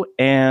Diego,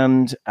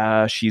 and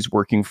she's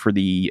working for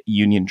the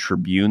Union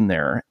Tribune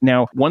there.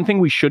 Now, one thing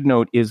we should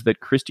note is that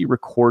Christy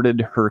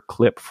recorded her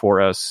clip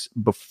for us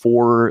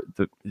before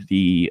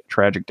the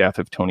tragic death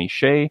of Tony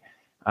Hsieh.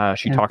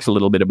 She talks a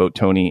little bit about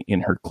Tony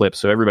in her clip,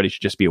 so everybody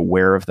should just be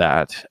aware of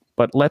that.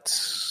 But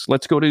let's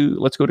go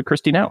to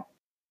Christy now.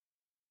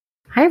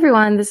 Hi,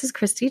 everyone. This is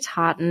Christy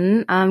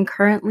Totten.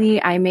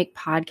 Currently, I make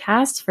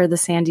podcasts for the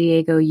San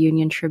Diego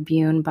Union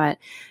Tribune, but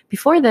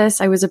before this,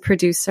 I was a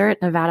producer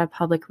at Nevada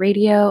Public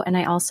Radio, and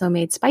I also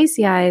made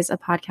Spicy Eyes, a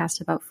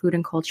podcast about food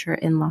and culture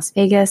in Las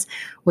Vegas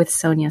with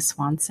Sonia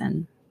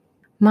Swanson.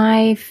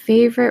 My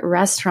favorite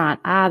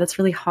restaurant, that's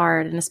really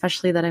hard, and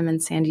especially that I'm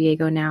in San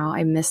Diego now,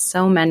 I miss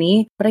so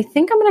many, but I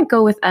think I'm going to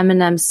go with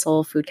M&M's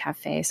Soul Food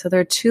Cafe. So there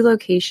are 2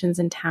 locations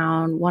in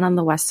town, one on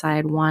the west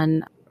side,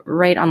 one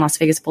right on Las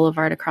Vegas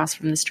Boulevard across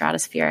from the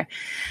Stratosphere.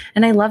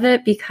 And I love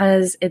it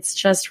because it's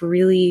just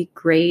really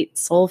great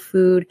soul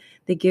food.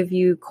 They give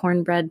you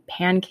cornbread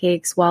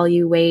pancakes while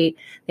you wait.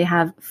 They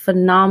have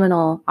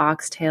phenomenal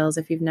oxtails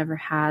if you've never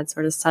had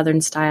sort of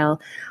Southern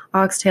style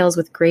oxtails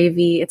with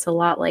gravy. It's a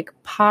lot like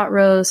pot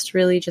roast,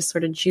 really just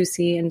sort of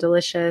juicy and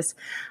delicious.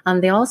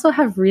 They also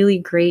have really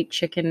great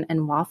chicken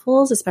and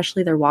waffles,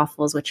 especially their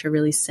waffles, which are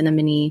really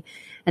cinnamony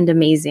and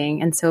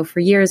amazing. And so for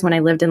years when I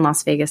lived in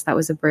Las Vegas, that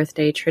was a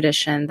birthday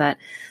tradition that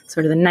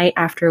sort of the night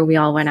after we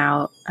all went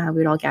out,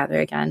 we'd all gather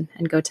again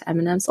and go to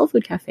M&M Soul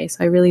Food Cafe.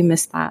 So I really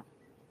miss that.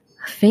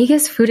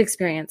 Vegas food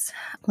experience.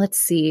 Let's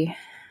see.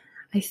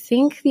 I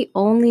think the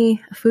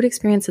only food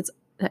experience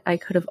that I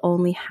could have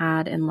only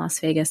had in Las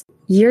Vegas.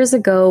 Years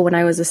ago, when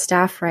I was a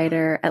staff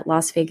writer at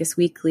Las Vegas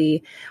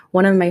Weekly,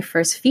 one of my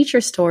first feature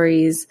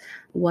stories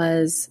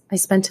was I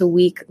spent a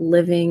week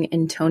living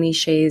in Tony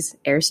Hsieh's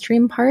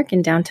Airstream Park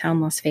in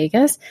downtown Las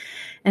Vegas.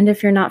 And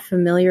if you're not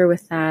familiar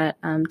with that,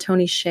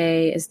 Tony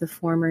Hsieh is the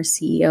former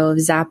CEO of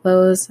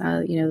Zappos,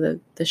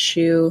 the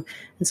shoe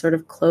and sort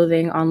of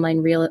clothing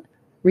online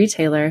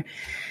retailer.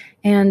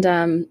 And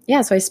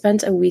so I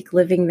spent a week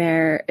living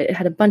there. It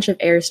had a bunch of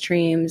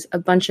Airstreams, a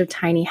bunch of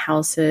tiny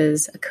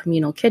houses, a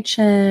communal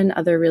kitchen,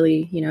 other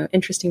really,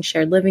 interesting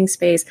shared living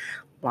space,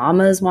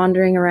 llamas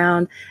wandering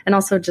around, and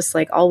also just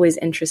like always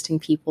interesting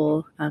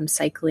people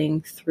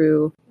cycling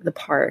through the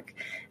park.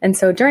 And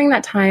so during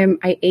that time,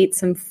 I ate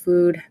some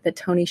food that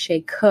Tony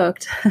Hsieh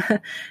cooked.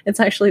 It's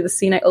actually the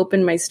scene I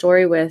opened my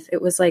story with.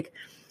 It was like,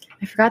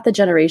 I forgot the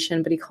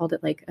generation, but he called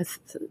it like a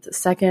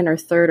second or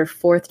third or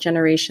fourth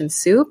generation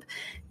soup,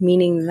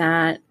 meaning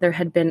that there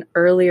had been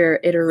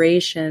earlier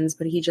iterations,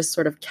 but he just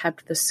sort of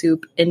kept the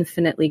soup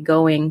infinitely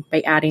going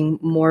by adding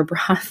more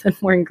broth and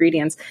more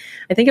ingredients.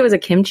 I think it was a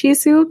kimchi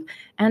soup,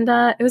 and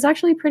it was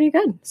actually pretty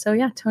good. So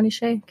yeah, Tony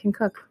Hsieh can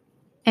cook.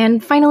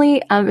 And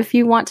finally, if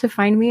you want to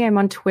find me, I'm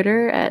on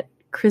Twitter at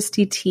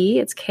Christy T.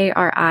 It's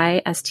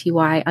KRISTY_TEA.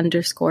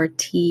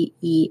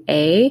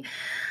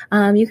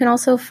 You can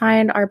also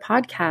find our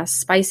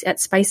podcast at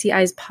Spicy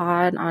Eyes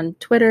Pod on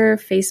Twitter,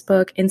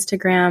 Facebook,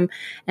 Instagram.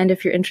 And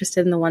if you're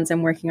interested in the ones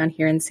I'm working on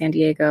here in San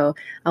Diego,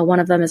 one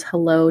of them is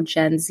Hello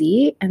Gen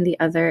Z, and the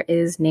other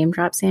is Name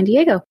Drop San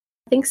Diego.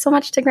 Thanks so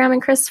much to Graham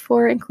and Chris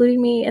for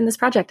including me in this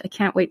project. I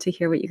can't wait to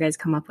hear what you guys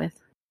come up with.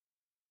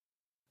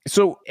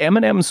 So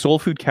M&M Soul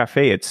Food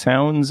Cafe, it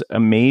sounds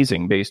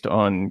amazing based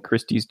on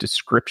Christy's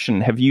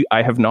description.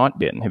 I have not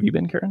been. Have you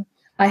been, Karen?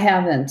 I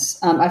haven't.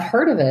 I've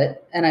heard of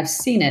it and I've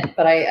seen it,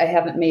 but I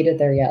haven't made it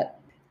there yet.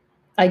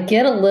 I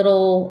get a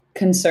little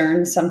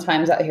concerned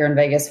sometimes out here in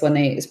Vegas when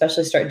they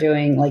especially start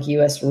doing like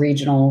U.S.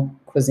 regional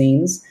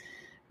cuisines,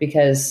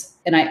 because,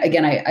 and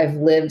I've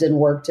lived and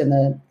worked in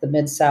the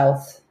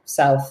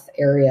Mid-South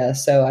area.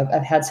 So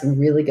I've had some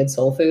really good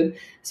soul food.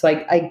 So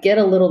I get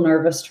a little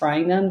nervous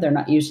trying them. They're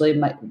not usually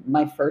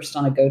my first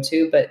on a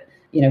go-to, but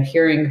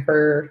hearing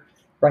her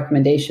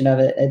recommendation of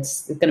it,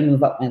 it's going to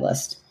move up my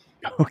list.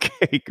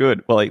 Okay,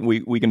 good. Well,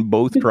 we can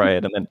both try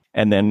it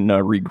and then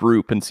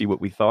regroup and see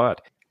what we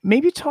thought.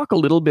 Maybe talk a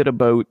little bit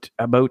about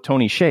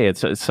Tony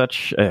Hsieh. It's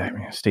such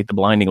state the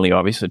blindingly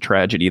obvious, a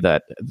tragedy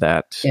that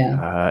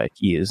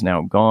he is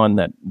now gone,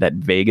 that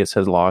Vegas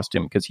has lost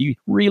him, because he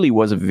really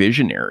was a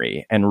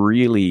visionary and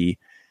really,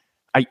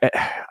 I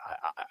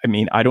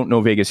mean, I don't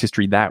know Vegas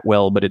history that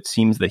well, but it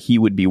seems that he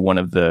would be one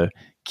of the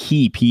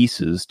key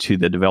pieces to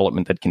the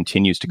development that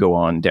continues to go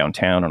on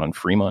downtown and on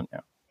Fremont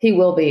now. He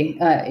will be.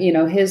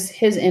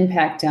 His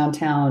impact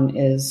downtown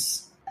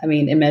is,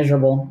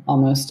 immeasurable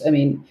almost.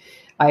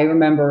 I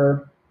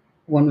remember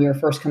when we were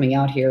first coming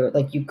out here,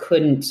 like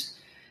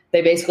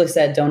they basically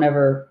said, don't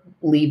ever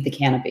leave the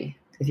Canopy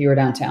if you were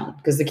downtown,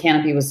 because the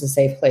Canopy was a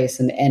safe place,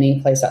 and any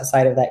place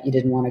outside of that you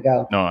didn't want to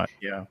go. No,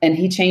 yeah. And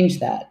he changed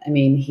that.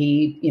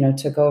 He,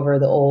 took over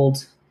the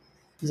old,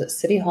 was it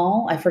City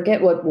Hall? I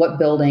forget what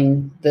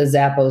building the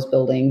Zappos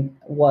building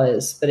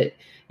was, but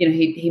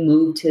he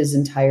moved his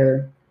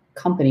entire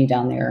company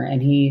down there,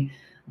 and he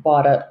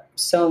bought up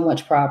so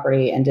much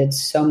property and did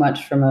so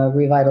much from a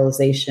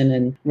revitalization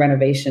and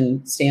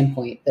renovation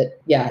standpoint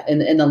that, yeah,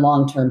 in the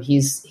long term,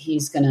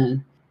 he's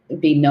going to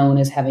be known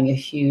as having a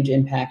huge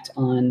impact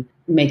on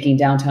making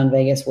downtown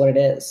Vegas what it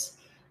is.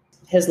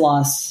 His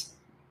loss,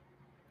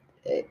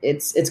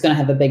 it's going to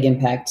have a big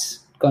impact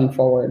going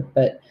forward.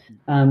 But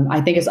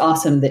I think it's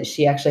awesome that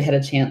she actually had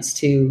a chance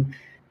to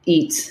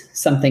eat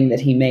something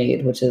that he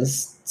made, which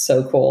is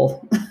so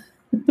cool.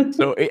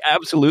 So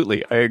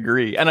absolutely, I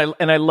agree, and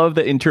I love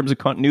that in terms of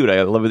continuity.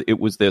 I love it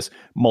was this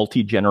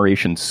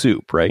multi-generation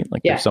soup, right?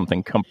 Like There's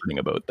something comforting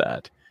about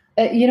that.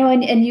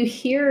 And you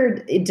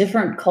hear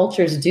different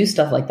cultures do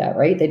stuff like that,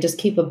 right? They just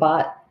keep a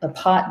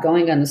pot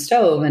going on the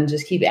stove and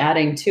just keep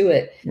adding to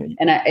it,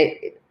 and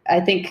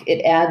I think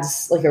it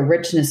adds like a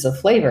richness of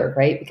flavor,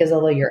 right? Because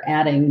although you're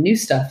adding new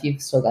stuff,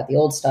 you've still got the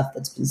old stuff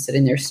that's been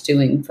sitting there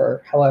stewing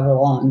for however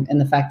long,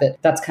 and the fact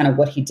that that's kind of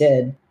what he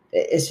did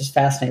is just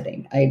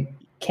fascinating. I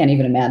can't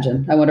even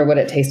imagine. I wonder what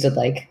it tasted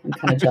like. I'm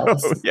kind of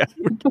jealous. Yeah.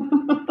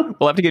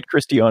 We'll have to get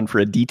Christy on for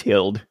a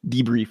detailed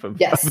debrief of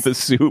the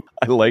soup.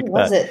 I like that.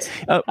 Was it?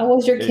 How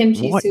was your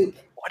kimchi soup?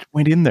 What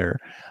went in there?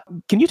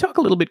 Can you talk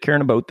a little bit,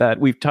 Karen, about that?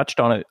 We've touched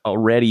on it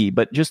already,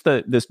 but just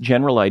this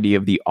general idea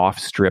of the off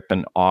strip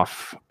and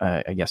off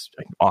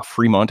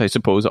Fremont, I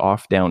suppose,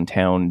 off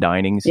downtown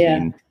dining scene.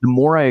 Yeah. The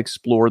more I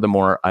explore, the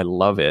more I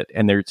love it.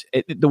 And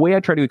the way I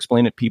try to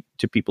explain it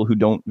to people who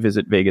don't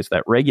visit Vegas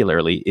that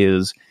regularly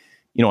is,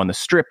 on the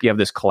Strip, you have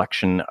this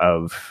collection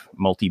of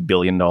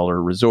multi-billion-dollar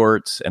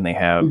resorts, and they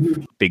have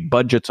big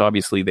budgets.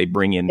 Obviously, they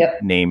bring in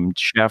named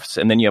chefs,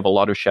 and then you have a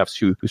lot of chefs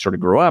who sort of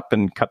grow up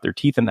and cut their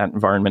teeth in that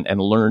environment and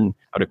learn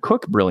how to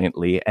cook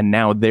brilliantly, and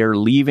now they're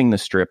leaving the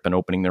Strip and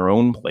opening their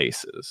own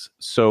places.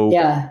 So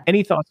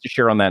any thoughts to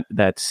share on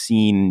that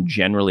scene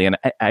generally? And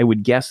I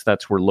would guess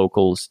that's where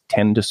locals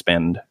tend to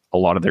spend a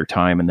lot of their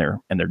time and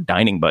their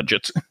dining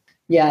budgets.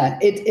 Yeah,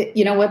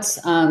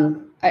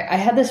 I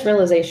had this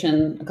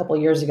realization a couple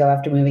of years ago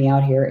after moving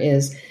out here,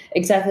 is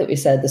exactly what you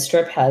said. The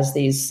Strip has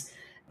these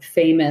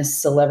famous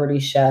celebrity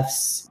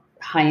chefs,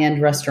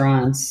 high-end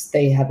restaurants.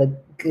 They have a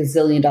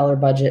gazillion-dollar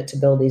budget to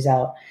build these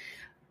out.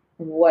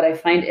 What I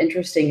find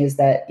interesting is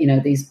that,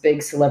 these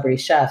big celebrity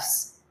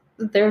chefs,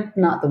 they're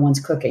not the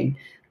ones cooking.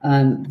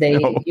 They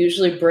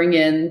usually bring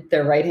in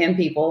their right-hand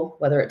people,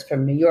 whether it's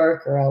from New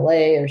York or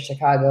LA or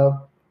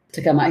Chicago,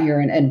 to come out here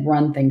and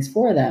run things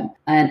for them.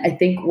 And I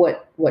think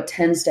what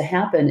tends to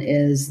happen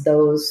is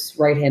those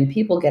right-hand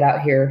people get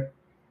out here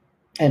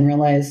and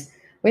realize,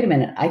 wait a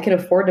minute, I can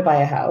afford to buy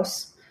a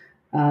house.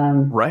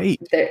 Right.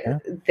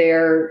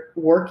 Their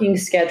working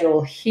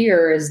schedule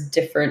here is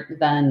different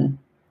than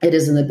it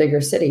is in the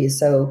bigger cities.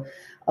 So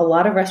a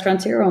lot of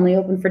restaurants here are only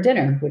open for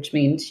dinner, which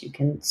means you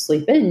can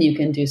sleep in, you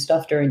can do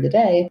stuff during the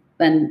day,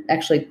 and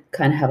actually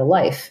kind of have a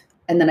life.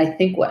 And then I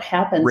think what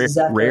happens is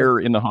that rare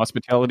in the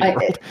hospitality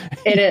world.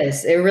 It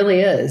is. It really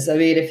is.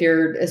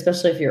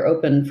 Especially if you're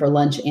open for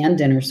lunch and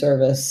dinner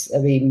service,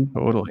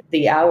 totally.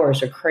 The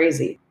hours are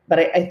crazy. But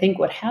I think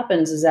what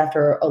happens is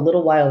after a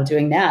little while of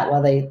doing that,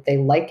 while they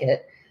like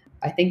it,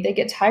 I think they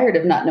get tired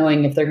of not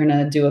knowing if they're going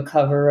to do a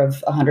cover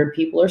of 100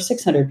 people or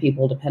 600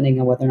 people, depending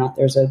on whether or not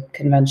there's a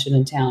convention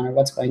in town or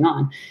what's going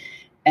on.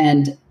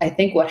 And I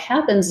think what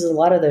happens is a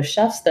lot of those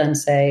chefs then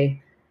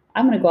say,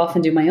 I'm going to go off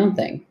and do my own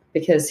thing.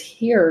 Because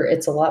here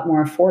it's a lot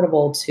more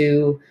affordable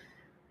to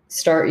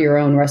start your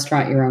own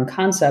restaurant, your own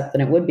concept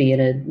than it would be in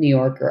a New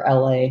York or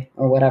LA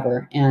or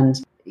whatever. And,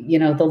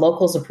 the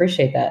locals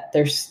appreciate that.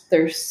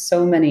 There's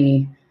so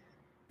many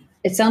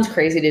It sounds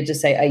crazy to just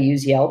say I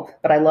use Yelp,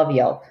 but I love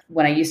Yelp.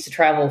 When I used to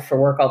travel for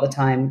work all the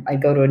time,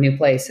 I'd go to a new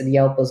place and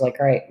Yelp was like,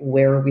 all right,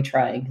 where are we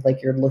trying?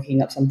 Like you're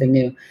looking up something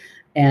new.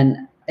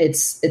 And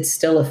it's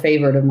still a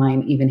favorite of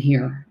mine, even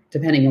here,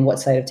 depending on what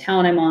side of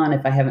town I'm on,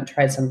 if I haven't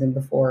tried something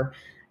before.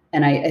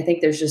 And I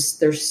think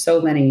there's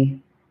so many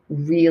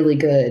really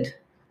good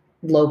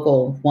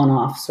local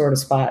one-off sort of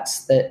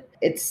spots that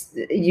it's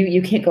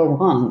you can't go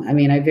wrong. I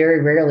mean, I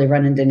very rarely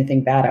run into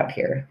anything bad out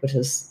here, which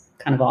is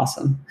kind of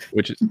awesome.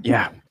 Which is,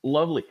 yeah,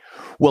 lovely.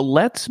 Well,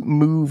 let's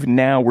move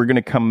now. We're going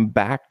to come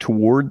back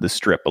toward the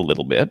Strip a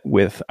little bit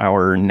with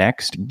our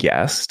next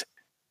guest.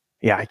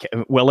 Yeah,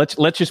 well,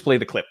 let's just play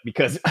the clip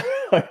because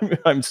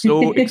I'm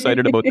so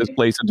excited about this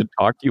place and to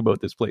talk to you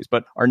about this place.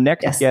 But our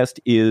next guest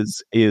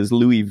is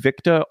Louis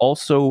Victa,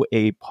 also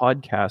a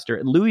podcaster.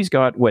 Louis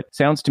got what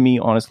sounds to me,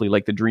 honestly,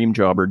 like the dream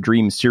job or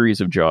dream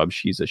series of jobs.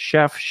 She's a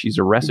chef. She's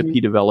a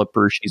recipe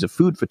developer. She's a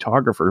food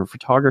photographer. Her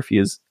photography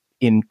is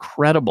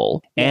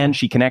incredible, and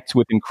she connects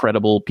with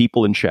incredible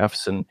people and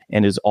chefs, and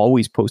is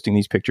always posting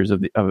these pictures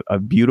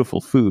of beautiful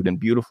food and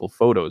beautiful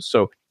photos.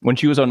 So when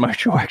she was on my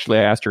show, actually,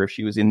 I asked her if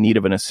she was in need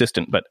of an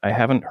assistant, but I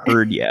haven't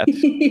heard yet.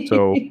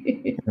 So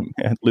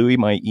Louis,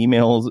 my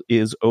email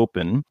is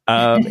open,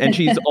 and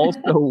she's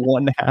also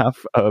one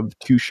half of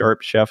Two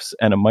Sharp Chefs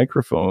and a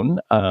Microphone,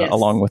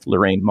 along with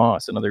Lorraine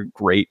Moss, another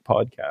great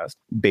podcast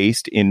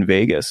based in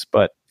Vegas.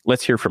 But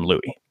let's hear from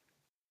Louis.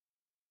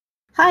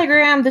 Hi,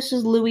 Graham. This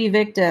is Louis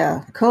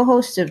Victa,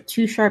 co-host of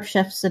Two Sharp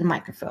Chefs and a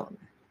Microphone.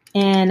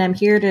 And I'm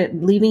here to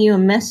leaving you a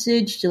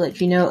message to let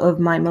you know of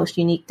my most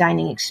unique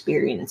dining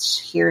experience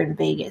here in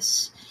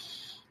Vegas.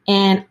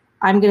 And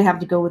I'm going to have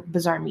to go with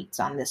Bazaar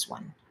Meats on this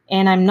one.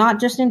 And I'm not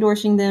just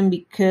endorsing them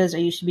because I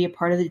used to be a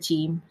part of the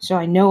team, so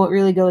I know what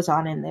really goes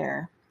on in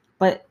there.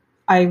 But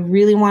I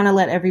really want to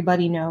let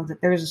everybody know that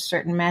there's a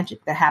certain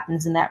magic that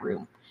happens in that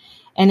room.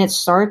 And it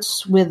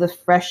starts with the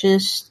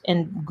freshest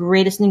and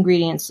greatest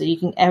ingredients that you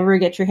can ever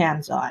get your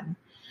hands on,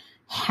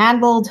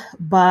 handled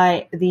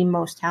by the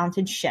most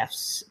talented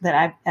chefs that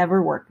I've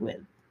ever worked with.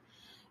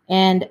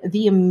 And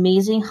the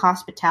amazing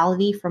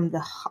hospitality from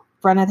the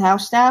front of the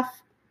house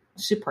staff,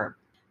 superb.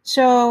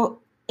 So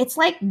it's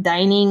like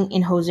dining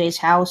in Jose's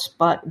house,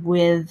 but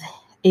with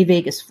a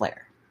Vegas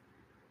flair.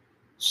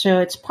 So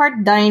it's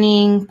part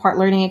dining, part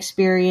learning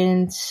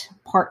experience,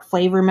 part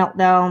flavor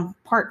meltdown,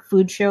 part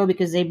food show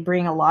because they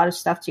bring a lot of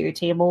stuff to your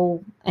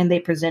table and they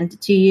present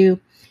it to you.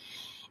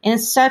 And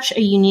it's such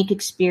a unique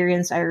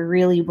experience I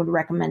really would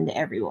recommend to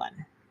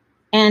everyone.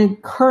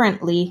 And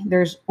currently,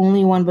 there's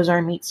only one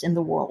Bazaar Meats in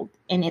the world,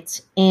 and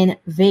it's in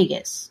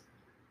Vegas.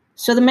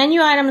 So the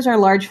menu items are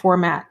large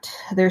format.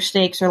 Their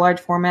steaks are large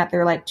format.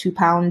 They're like 2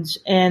 pounds,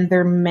 and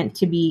they're meant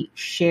to be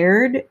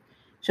shared.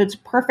 So it's a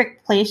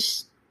perfect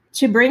place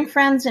to bring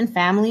friends and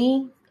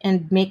family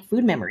and make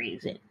food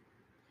memories in.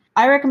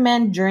 I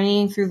recommend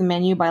journeying through the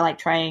menu by like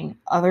trying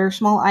other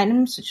small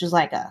items, such as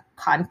like a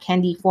cotton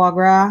candy foie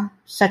gras,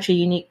 such a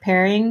unique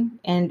pairing,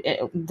 and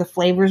the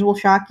flavors will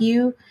shock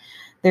you.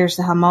 There's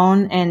the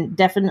jamon and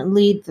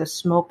definitely the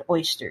smoked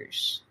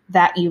oysters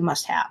that you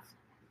must have.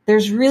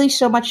 There's really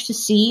so much to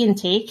see and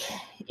take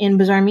in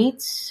Bazaar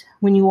Meats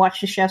when you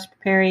watch the chefs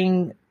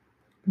preparing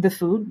the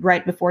food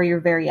right before your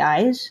very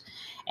eyes.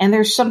 And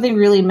there's something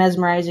really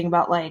mesmerizing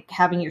about like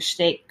having your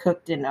steak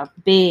cooked in a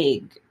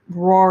big,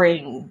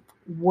 roaring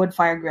wood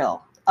fire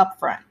grill up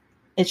front.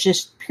 It's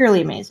just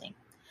purely amazing.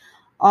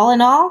 All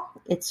in all,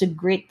 it's a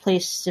great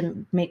place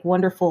to make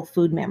wonderful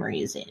food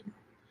memories in.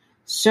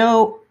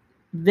 So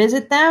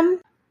visit them.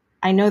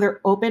 I know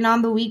they're open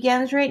on the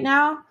weekends right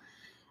now.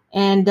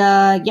 And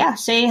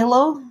say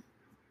hello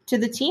to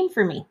the team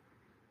for me.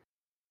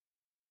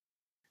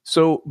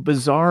 So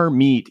Bazaar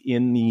Meat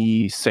in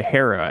the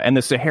Sahara, and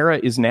the Sahara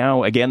is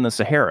now again the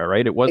Sahara,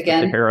 right? It was the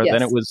Sahara,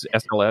 then it was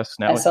SLS,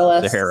 now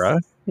SLS, it's Sahara.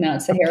 Now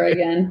it's Sahara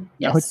again.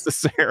 Now it's the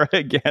Sahara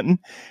again,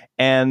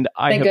 and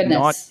I have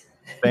not.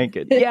 Thank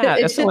it. Yeah,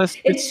 SLS.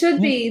 It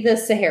should be the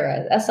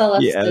Sahara.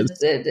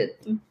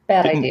 SLS.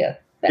 Bad idea.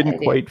 Didn't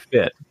quite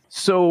fit.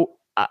 So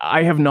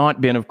I have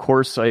not been. Of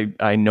course,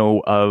 I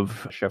know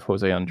of Chef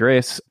Jose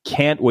Andres.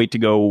 Can't wait to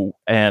go.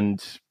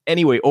 And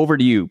anyway, over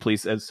to you,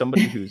 please, as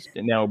somebody who's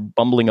now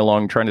bumbling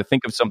along trying to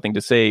think of something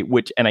to say,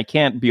 and I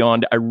can't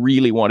beyond, I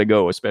really want to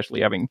go,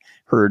 especially having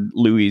heard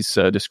Louis'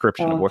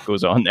 description of what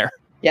goes on there.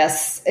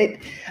 Yes.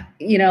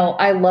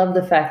 I love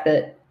the fact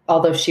that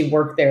although she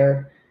worked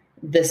there,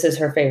 this is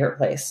her favorite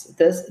place.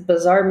 This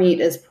Bazaar Meat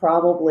is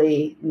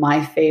probably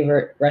my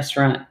favorite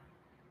restaurant.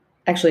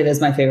 Actually, it is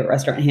my favorite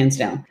restaurant, hands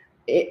down.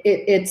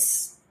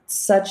 It's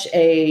such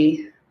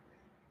a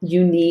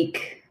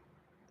unique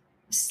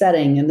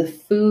setting, and the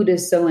food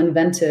is so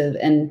inventive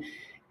and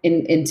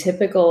in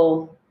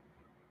typical,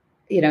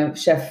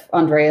 Chef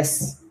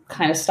Andreas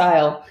kind of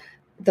style.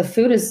 The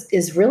food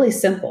is really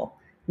simple.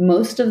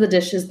 Most of the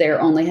dishes there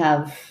only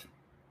have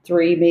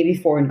 3, maybe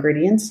 4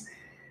 ingredients.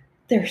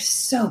 They're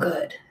so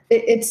good.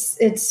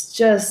 It's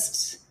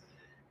just,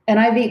 and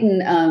I've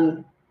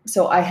eaten.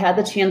 So I had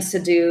the chance to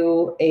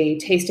do a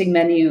tasting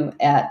menu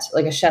at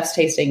like a chef's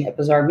tasting at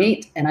Bazaar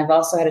Meat. And I've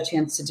also had a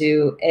chance to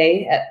do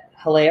at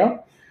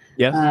Haleo,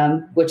 Yes.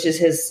 which is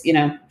his,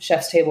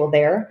 chef's table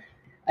there.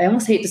 I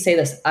almost hate to say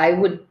this. I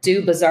would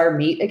do Bazaar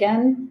Meat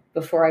again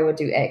before I would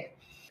do A.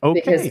 Okay.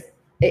 Because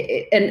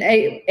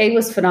A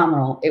was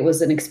phenomenal. It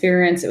was an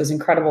experience. It was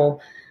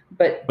incredible.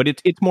 But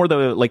it's more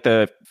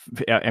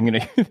I'm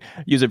going to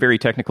use a very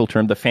technical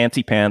term, the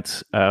fancy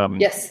pants,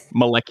 yes,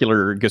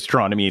 molecular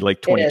gastronomy,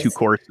 like 22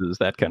 courses,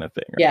 that kind of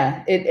thing. Right?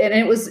 Yeah.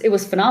 It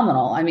was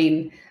phenomenal. I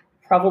mean,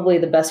 probably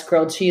the best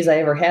grilled cheese I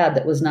ever had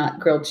that was not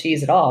grilled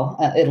cheese at all.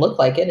 It looked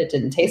like it. It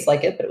didn't taste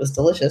like it, but it was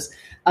delicious.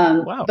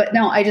 Wow. But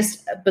no,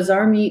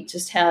 Bazaar Meat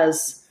just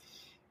has,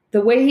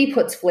 the way he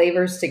puts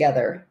flavors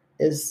together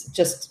is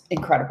just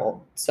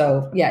incredible.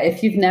 So yeah,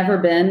 if you've never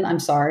been, I'm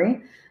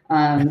sorry.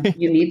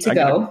 You need to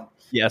go.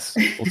 Yes.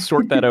 We'll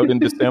sort that out in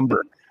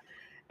December.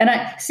 And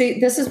I see,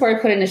 this is where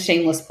I put in a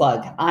shameless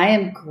plug. I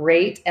am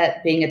great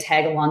at being a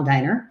tag-along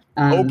diner.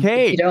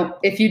 Okay.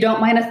 If you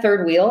don't mind a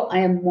third wheel, I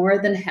am more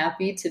than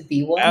happy to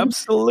be one.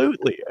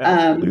 Absolutely.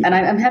 And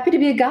I'm happy to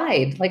be a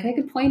guide. Like, I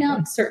could point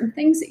out certain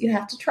things that you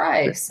have to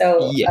try.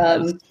 So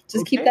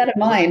just keep that in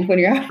mind when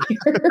you're out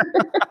here.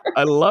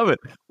 I love it.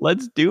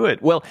 Let's do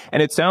it. Well,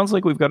 and it sounds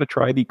like we've got to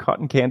try the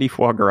cotton candy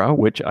foie gras,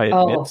 which I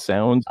admit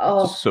sounds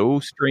so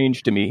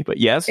strange to me. But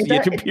yes,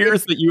 it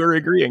appears that you are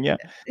agreeing. Yeah.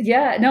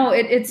 Yeah. No,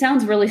 it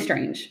sounds really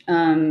strange.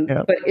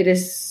 But it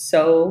is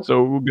so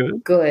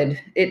good.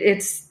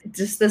 It's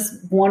just this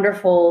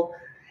wonderful.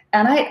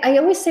 And I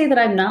always say that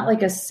I'm not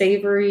like a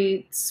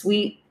savory,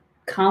 sweet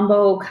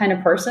combo kind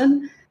of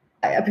person.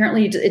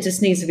 Apparently, it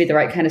just needs to be the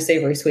right kind of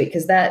savory sweet,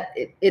 because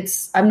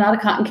I'm not a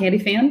cotton candy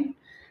fan.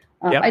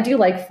 I do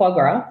like foie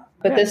gras,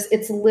 but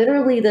it's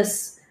literally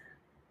this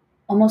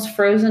almost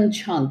frozen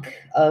chunk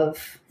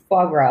of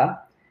foie gras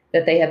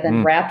that they have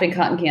been wrapped in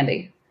cotton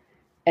candy.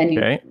 And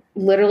you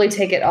literally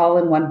take it all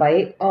in one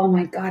bite. Oh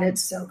my God,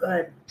 it's so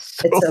good.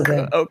 It's so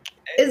good. Okay.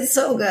 It's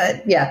so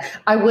good. Yeah.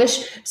 I will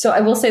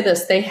say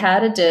this. They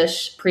had a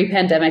dish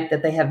pre-pandemic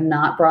that they have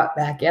not brought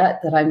back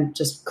yet that I'm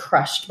just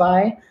crushed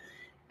by.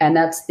 And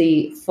that's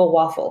the faux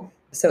waffle.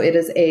 So it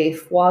is a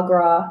foie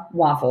gras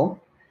waffle.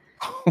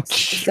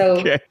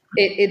 So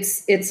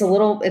it's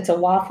a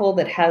waffle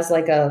that has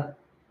like a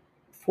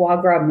foie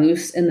gras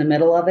mousse in the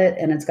middle of it,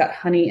 and it's got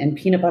honey and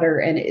peanut butter,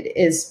 and it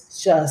is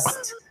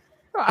just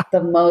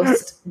the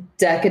most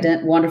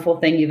decadent, wonderful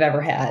thing you've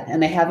ever had.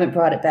 And they haven't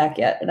brought it back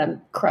yet, and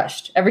I'm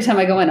crushed. Every time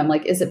I go in, I'm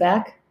like, "Is it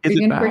back? Are you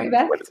going to bring it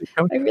back?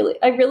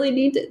 I really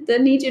need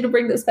you to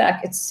bring this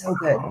back. It's so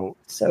good,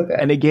 so good."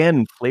 And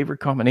again, flavor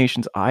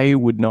combinations. I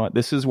would not.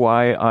 This is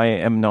why I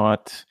am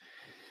not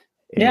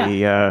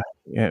a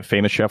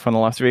famous chef on the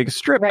Las Vegas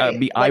Strip.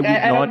 Right. I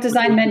don't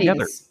design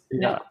menus.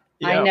 No,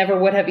 I never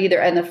would have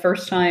either. And the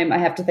first time, I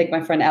have to thank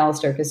my friend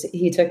Alistair, because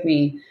he took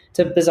me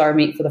to Bazaar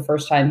Meat for the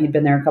first time. He'd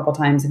been there a couple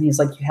times, and he's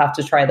like, "You have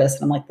to try this."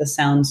 And I'm like, "This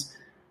sounds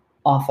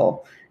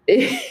awful."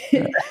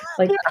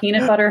 Like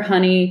peanut butter,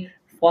 honey,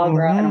 foie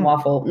gras, and a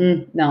waffle.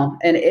 No.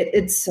 And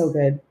it's so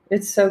good.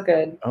 It's so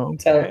good. Okay.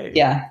 So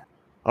yeah.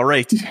 All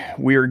right.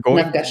 We're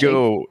going to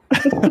go.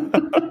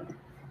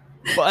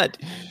 But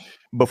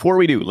before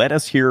we do, let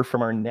us hear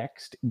from our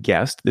next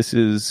guest. This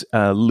is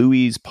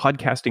Louie's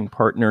podcasting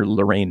partner,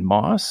 Lorraine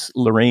Moss.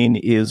 Lorraine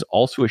is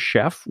also a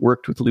chef,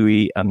 worked with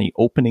Louie on the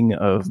opening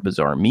of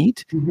Bazaar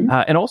Meat,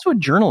 and also a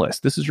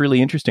journalist. This is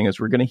really interesting. As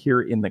we're going to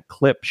hear in the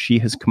clip, she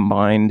has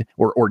combined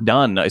or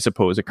done, I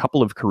suppose, a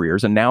couple of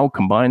careers, and now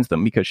combines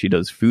them because she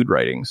does food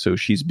writing. So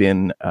she's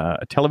been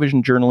a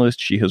television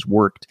journalist. She has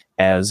worked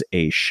as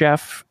a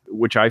chef,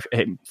 which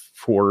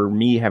for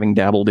me, having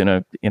dabbled in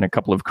a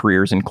couple of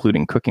careers,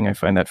 including cooking, I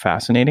find that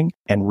fascinating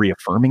and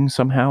reaffirming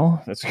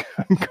somehow.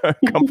 I'm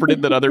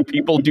comforted that other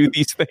people do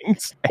these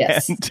things.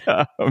 Yes.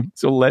 And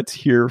so let's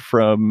hear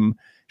from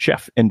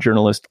chef and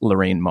journalist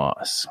Lorraine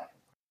Moss.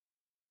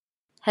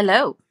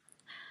 Hello,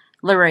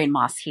 Lorraine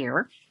Moss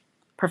here,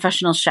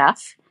 professional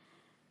chef,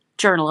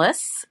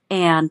 journalist,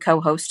 and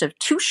co-host of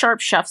Two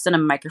Sharp Chefs and a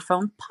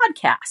Microphone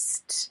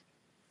podcast.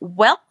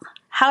 Well,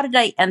 how did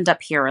I end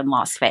up here in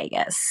Las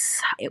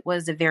Vegas? It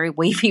was a very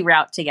wavy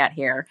route to get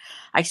here.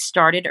 I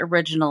started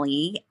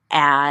originally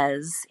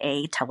as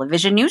a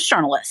television news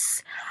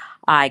journalist.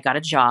 I got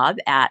a job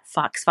at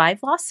Fox 5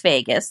 Las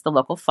Vegas, the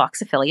local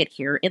Fox affiliate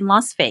here in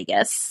Las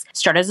Vegas.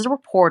 Started as a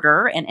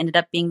reporter and ended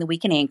up being the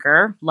weekend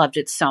anchor. Loved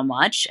it so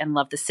much and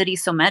loved the city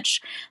so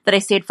much that I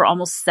stayed for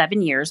almost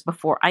 7 years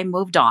before I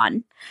moved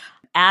on.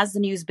 As the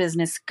news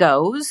business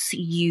goes,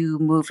 you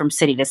move from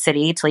city to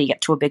city until you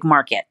get to a big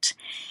market.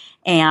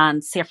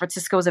 And San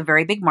Francisco is a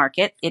very big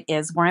market. It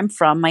is where I'm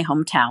from, my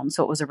hometown.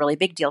 So it was a really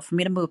big deal for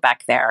me to move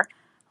back there.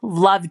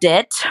 Loved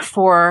it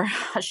for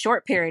a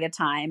short period of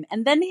time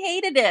and then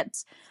hated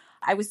it.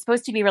 I was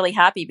supposed to be really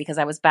happy because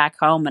I was back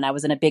home and I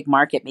was in a big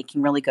market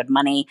making really good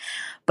money.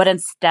 But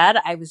instead,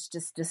 I was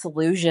just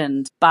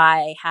disillusioned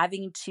by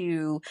having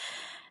to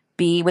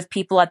be with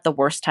people at the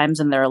worst times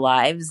in their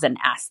lives and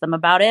ask them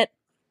about it.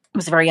 It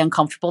was very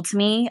uncomfortable to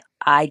me.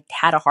 I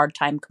had a hard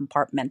time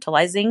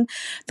compartmentalizing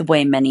the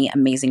way many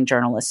amazing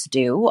journalists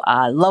do.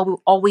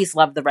 Always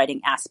loved the writing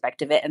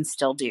aspect of it and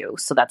still do.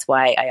 So that's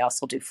why I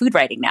also do food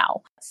writing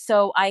now.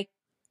 So I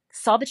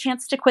saw the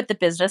chance to quit the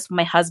business when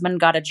my husband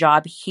got a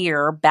job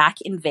here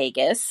back in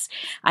Vegas.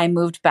 I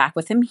moved back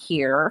with him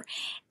here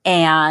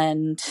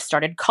and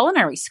started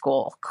culinary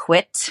school,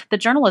 quit the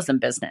journalism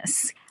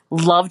business.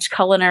 Loved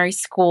culinary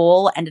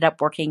school, ended up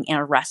working in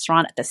a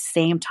restaurant at the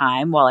same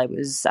time while I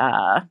was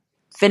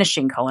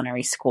finishing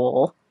culinary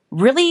school.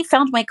 Really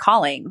found my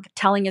calling,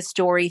 telling a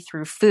story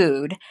through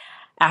food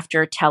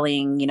after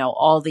telling, a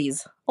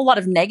lot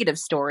of negative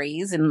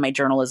stories in my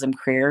journalism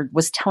career,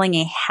 was telling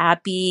a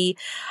happy,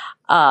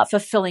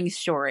 fulfilling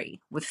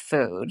story with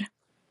food.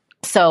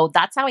 So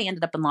that's how I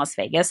ended up in Las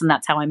Vegas, and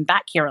that's how I'm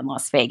back here in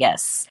Las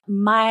Vegas.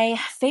 My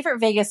favorite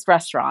Vegas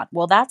restaurant,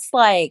 well, that's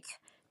like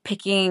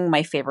picking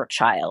my favorite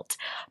child,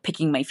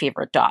 picking my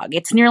favorite dog.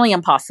 It's nearly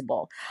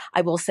impossible.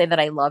 I will say that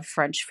I love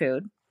French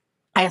food.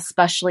 I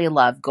especially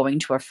love going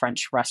to a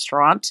French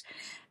restaurant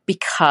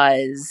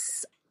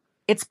because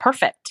it's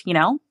perfect,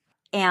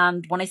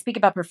 And when I speak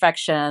about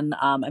perfection,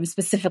 I'm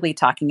specifically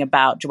talking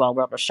about Joël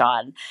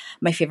Robuchon.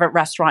 My favorite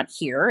restaurant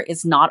here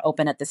is not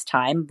open at this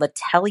time,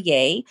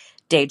 L'Atelier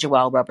de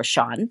Joël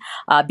Robuchon,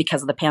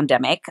 because of the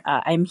pandemic.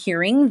 I'm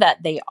hearing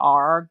that they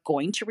are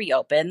going to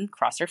reopen.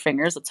 Cross our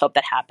fingers. Let's hope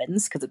that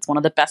happens because it's one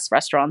of the best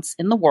restaurants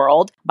in the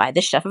world by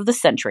the chef of the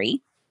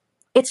century.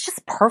 It's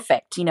just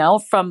perfect,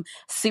 from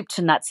soup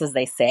to nuts, as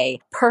they say.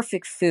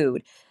 Perfect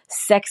food,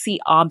 sexy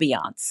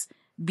ambiance,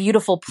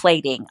 beautiful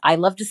plating. I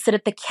love to sit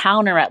at the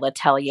counter at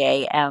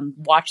L'Atelier and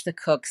watch the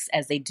cooks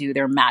as they do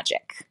their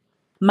magic.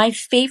 My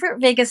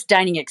favorite Vegas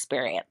dining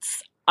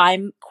experience.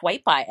 I'm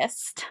quite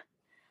biased.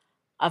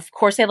 Of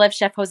course, I love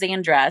Chef Jose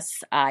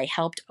Andres. I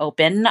helped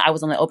open. I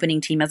was on the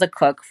opening team as a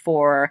cook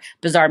for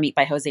Bizarre Meat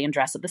by Jose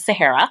Andres at the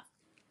Sahara.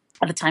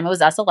 At the time, it was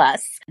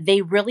SLS.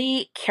 They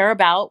really care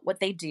about what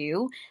they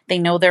do. They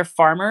know their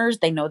farmers.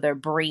 They know their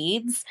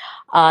breeds.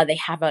 They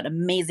have an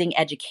amazing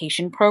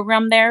education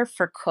program there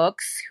for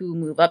cooks who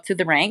move up through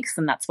the ranks,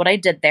 and that's what I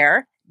did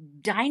there.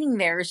 Dining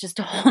there is just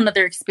a whole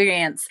nother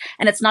experience.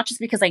 And it's not just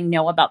because I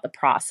know about the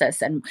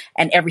process and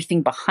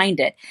everything behind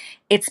it.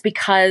 It's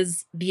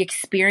because the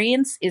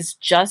experience is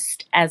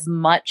just as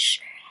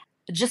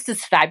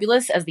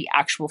fabulous as the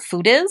actual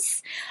food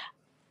is.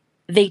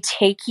 They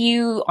take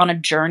you on a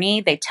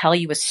journey. They tell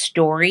you a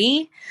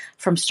story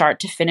from start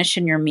to finish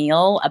in your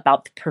meal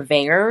about the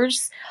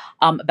purveyors,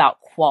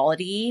 about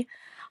quality,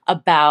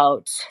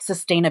 about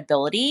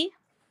sustainability.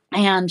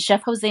 And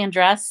Chef Jose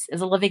Andres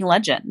is a living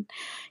legend.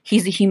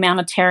 He's a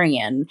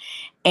humanitarian,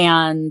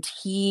 and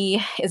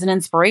he is an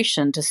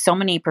inspiration to so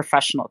many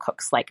professional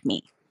cooks like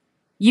me.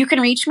 You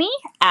can reach me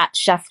at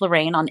Chef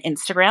Lorraine on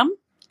Instagram,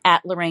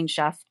 at Lorraine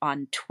Chef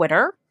on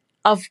Twitter.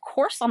 Of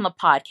course, on the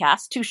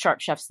podcast, Two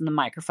Sharp Chefs in the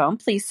Microphone.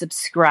 Please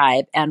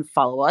subscribe and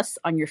follow us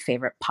on your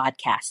favorite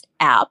podcast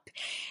app.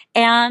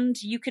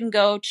 And you can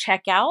go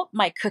check out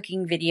my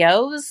cooking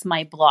videos,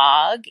 my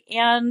blog,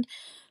 and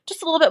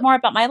just a little bit more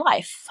about my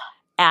life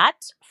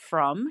at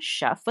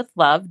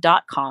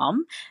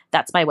FromChefWithLove.com.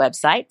 That's my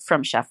website,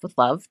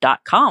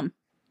 FromChefWithLove.com.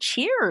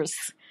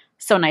 Cheers.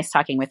 So nice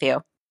talking with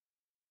you.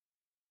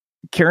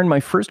 Karen, my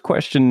first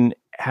question,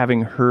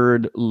 having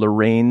heard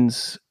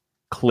Lorraine's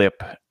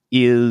clip,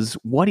 is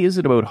what is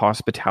it about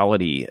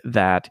hospitality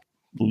that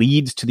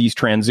leads to these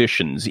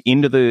transitions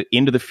into the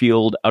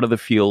field, out of the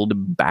field,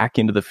 back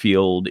into the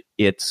field?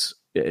 It's,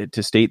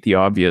 to state the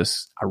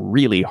obvious, a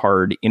really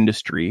hard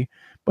industry,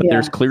 but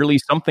there's clearly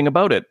something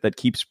about it that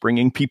keeps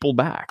bringing people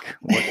back.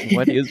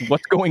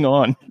 What's going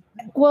on?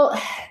 Well,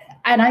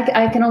 and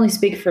I can only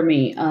speak for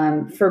me.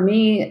 For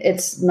me,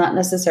 it's not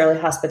necessarily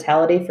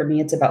hospitality. For me,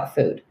 it's about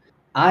food.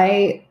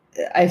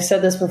 I've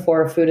said this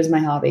before, food is my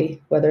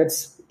hobby, whether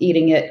it's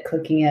eating it,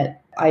 cooking it.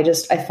 I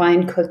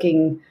find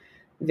cooking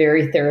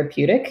very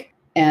therapeutic.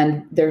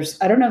 And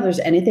I don't know if there's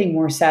anything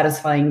more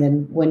satisfying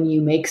than when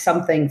you make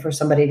something for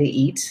somebody to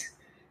eat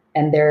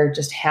and they're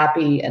just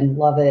happy and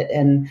love it.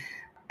 And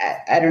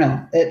I don't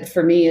know,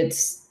 for me,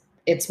 it's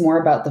more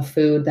about the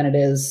food than it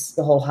is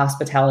the whole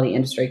hospitality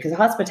industry, because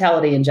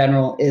hospitality in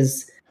general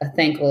is a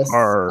thankless.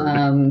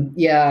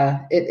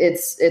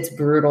 It's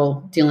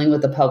brutal dealing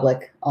with the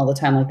public all the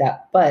time like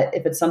that. But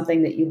if it's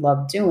something that you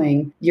love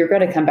doing, you're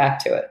going to come back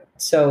to it.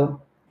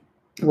 So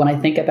when I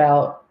think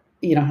about,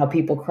 how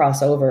people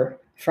cross over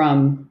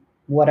from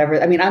whatever,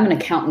 I'm an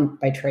accountant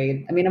by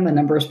trade. I'm a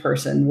numbers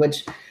person,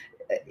 which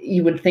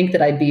you would think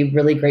that I'd be a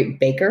really great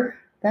baker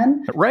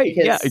then. Right.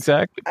 Yeah,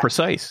 exactly.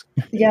 Precise.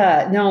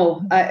 I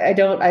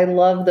don't. I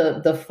love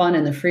the fun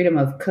and the freedom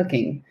of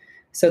cooking.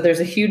 So there's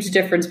a huge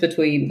difference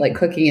between like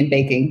cooking and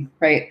baking,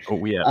 right?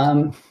 Oh,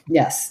 yeah.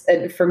 Yes.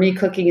 And for me,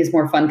 cooking is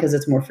more fun because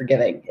it's more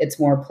forgiving. It's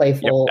more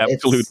playful. Yep,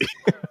 absolutely.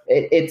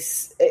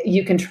 It's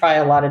you can try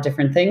a lot of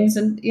different things.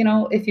 And,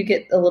 if you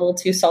get a little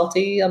too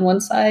salty on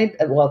one side,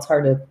 well, it's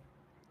hard to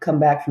come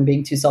back from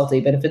being too salty.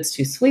 But if it's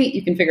too sweet,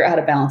 you can figure out how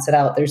to balance it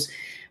out. There's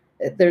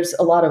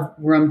a lot of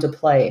room to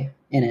play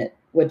in it,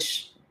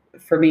 which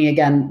for me,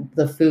 again,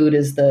 the food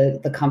is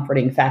the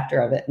comforting factor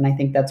of it. And I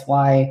think that's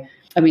why,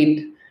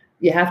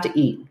 you have to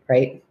eat,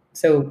 right?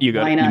 So You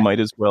why not? You might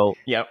as well.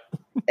 Yeah.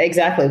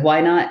 Exactly.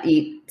 Why not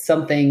eat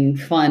something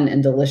fun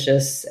and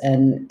delicious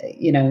and,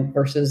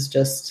 versus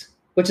just,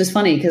 which is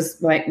funny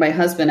because my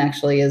husband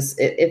actually is,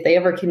 if they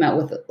ever came out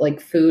with like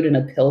food in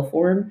a pill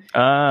form,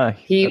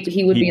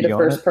 he would be the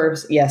first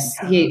person. Yes.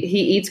 Yeah.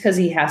 He eats because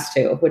he has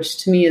to, which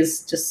to me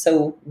is just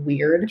so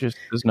weird. Just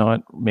does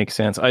not make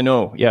sense. I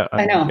know. Yeah.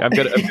 I know. I've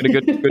got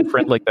a good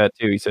friend like that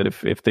too. He said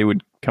if they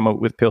would come out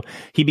with pill,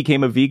 he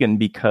became a vegan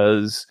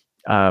because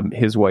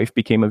his wife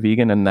became a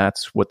vegan, and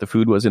that's what the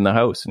food was in the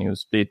house, and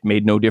it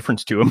made no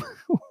difference to him.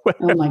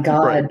 Oh my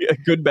God. Right.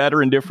 Good, bad,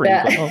 or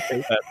indifferent. Like,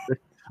 okay,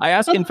 I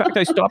asked, in fact,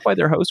 I stopped by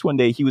their house one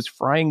day. He was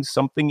frying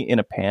something in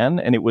a pan,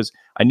 and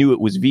I knew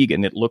it was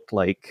vegan. It looked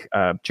like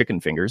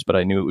chicken fingers, but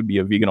I knew it would be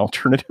a vegan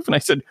alternative. And I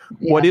said,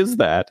 what is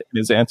that? And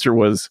his answer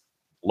was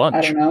lunch.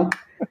 I don't know.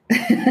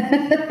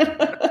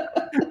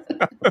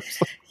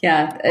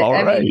 Yeah.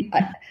 I mean,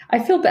 I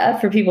feel bad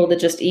for people that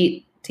just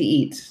eat to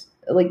eat.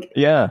 Like,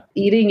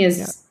 eating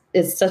is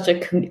such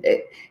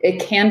it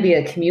can be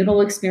a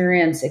communal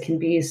experience. It can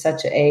be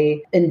such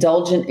a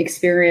indulgent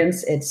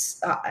experience. It's,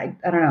 I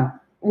don't know.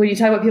 When you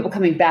talk about people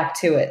coming back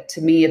to it,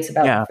 to me, it's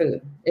about the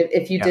food.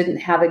 If you didn't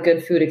have a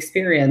good food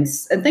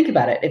experience, and think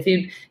about it, if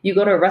you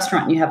go to a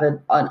restaurant and you have an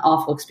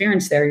awful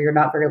experience there, you're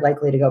not very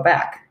likely to go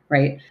back,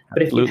 right?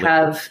 But if you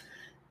have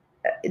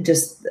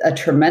just a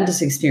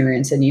tremendous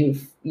experience and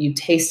you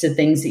tasted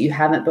things that you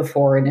haven't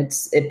before, and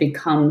it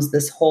becomes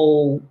this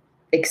whole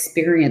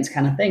experience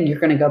kind of thing, you're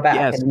going to go back.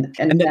 Yes.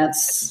 And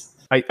that's...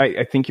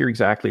 I think you're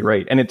exactly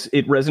right. And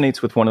it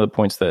resonates with one of the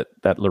points that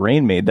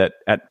Lorraine made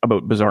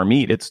about Bazaar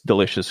Meat. It's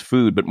delicious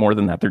food, but more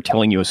than that, they're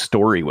telling you a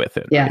story with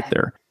it. Yeah.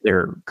 Right?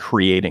 They're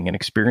creating an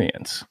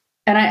experience.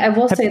 And I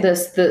will say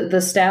this, the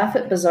staff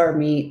at Bazaar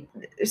Meat,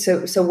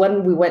 so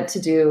when we went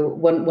to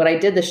when I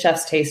did the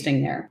chef's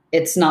tasting there,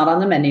 it's not on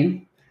the menu.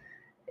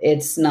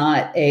 It's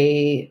not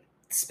a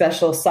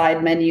special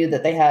side menu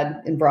that they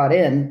had and brought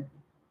in.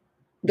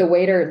 The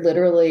waiter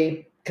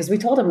literally, because we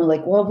told him, we're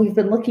like, well, we've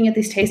been looking at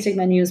these tasting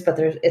menus, but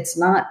it's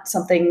not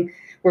something,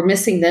 we're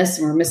missing this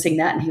and we're missing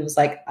that. And he was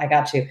like, I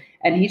got you.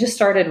 And he just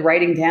started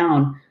writing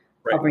down,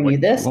 I'll bring you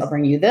this, I'll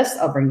bring you this,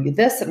 I'll bring you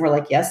this. And we're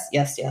like, yes.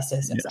 And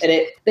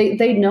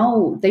they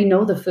know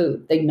the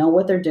food. They know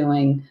what they're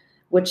doing,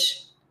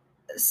 which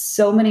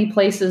so many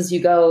places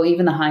you go,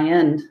 even the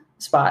high-end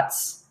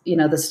spots,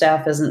 the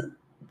staff isn't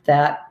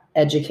that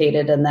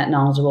educated and that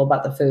knowledgeable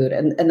about the food.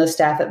 And the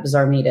staff at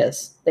Bazaar Meat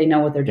is. They know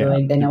what they're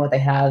doing. They know what they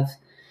have.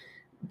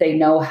 They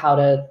know how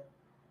to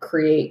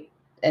create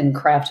and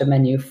craft a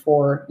menu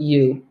for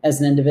you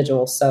as an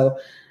individual. So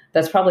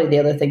that's probably the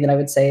other thing that I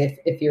would say.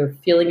 If you're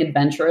feeling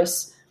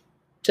adventurous,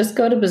 just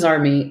go to Bazaar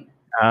Meat.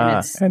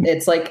 And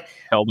it's like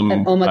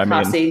an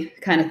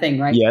omakase kind of thing,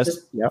 right? Yes.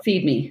 Just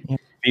feed me. Yeah.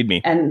 Feed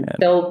me. And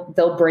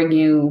they'll bring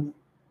you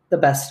the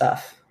best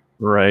stuff.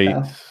 Right.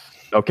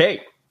 So,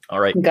 okay. All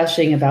right.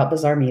 Gushing about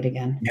Bazaar Meat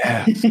again.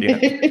 Yes.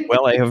 Yeah.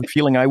 Well, I have a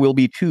feeling I will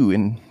be too.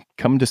 And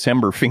come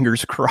December,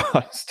 fingers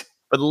crossed.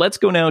 But let's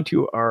go now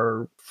to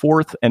our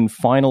fourth and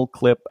final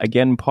clip.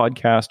 Again,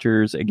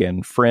 podcasters,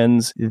 again,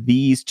 friends.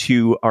 These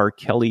two are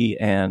Kelly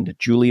and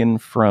Julian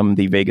from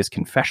the Vegas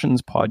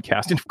Confessions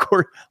podcast. And of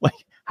course,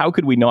 how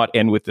could we not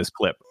end with this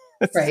clip?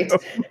 Right.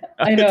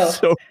 I know.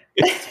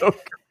 It's so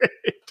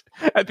great.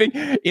 I think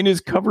in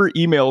his cover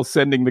email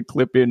sending the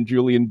clip in,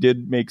 Julian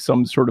did make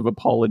some sort of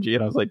apology.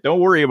 And I was like, don't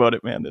worry about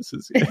it, man. This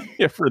is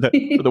for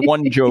the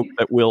one joke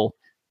that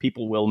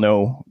people will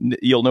know.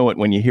 You'll know it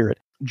when you hear it.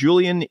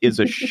 Julian is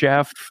a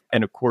chef,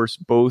 and of course,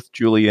 both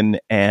Julian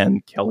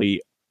and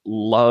Kelly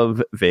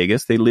love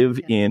Vegas. They live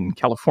in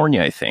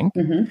California, I think.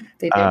 Mm-hmm.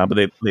 They do.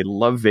 But they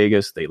love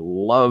Vegas. They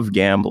love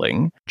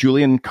gambling.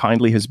 Julian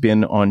kindly has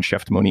been on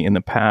Cheftimony in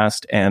the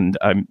past, and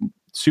I'm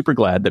super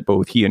glad that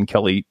both he and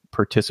Kelly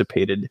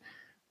participated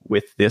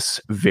with this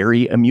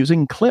very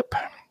amusing clip.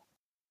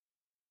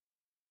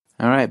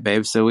 All right,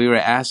 babe. So we were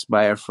asked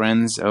by our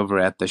friends over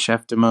at the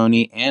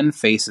Cheftimony and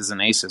Faces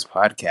and Aces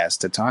podcast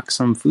to talk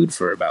some food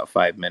for about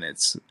 5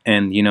 minutes.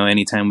 And,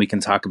 anytime we can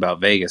talk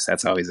about Vegas,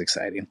 that's always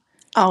exciting.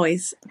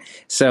 Always.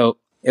 So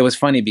it was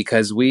funny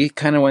because we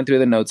kind of went through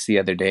the notes the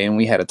other day and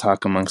we had a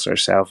talk amongst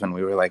ourselves and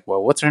we were like,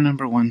 well, what's our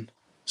number one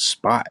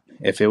spot?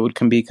 If it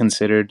can be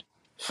considered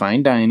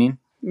fine dining,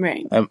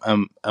 right?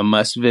 A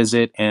must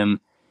visit, and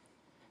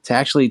to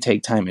actually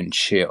take time and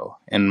chill.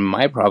 And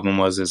my problem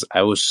was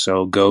I was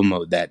so go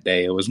mode that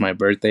day. It was my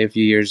birthday a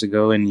few years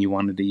ago, and you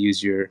wanted to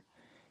use your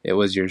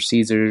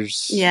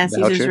Caesars. Yeah,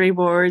 voucher. Caesars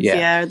rewards.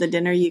 Yeah, or the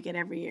dinner you get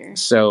every year.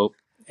 So,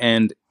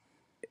 and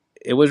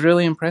it was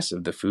really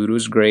impressive. The food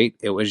was great.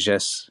 It was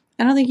just.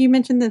 I don't think you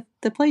mentioned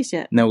the place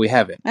yet. No, we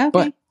haven't. Okay.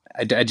 But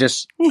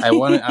I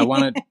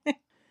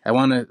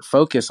want to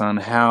focus on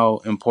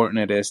how important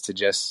it is to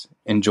just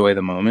enjoy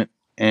the moment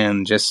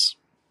and just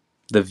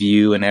the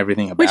view and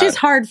everything about it. Which is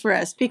hard for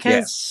us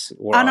because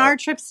on our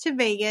trips to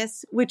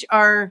Vegas, which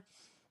are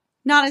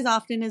not as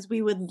often as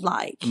we would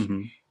like,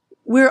 mm-hmm.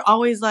 we're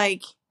always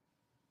like,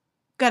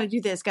 got to do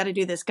this, got to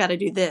do this, got to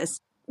do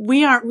this.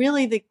 We aren't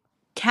really the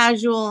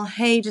casual,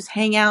 hey, just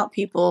hang out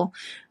people.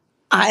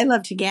 I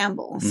love to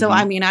gamble. So,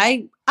 I mean,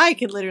 I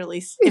could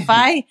literally, if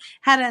I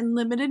had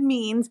unlimited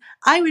means,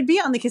 I would be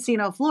on the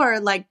casino floor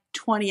like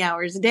 20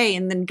 hours a day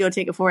and then go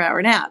take a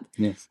 4-hour nap.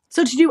 Yes.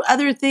 So to do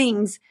other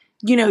things,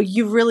 you know,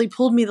 you've really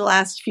pulled me the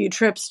last few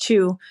trips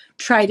to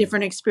try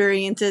different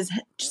experiences,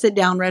 sit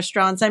down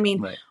restaurants. I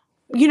mean,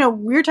 you know,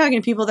 we're talking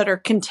to people that are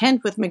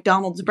content with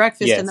McDonald's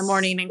breakfast in the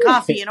morning and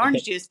coffee and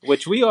orange juice.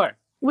 Which we are.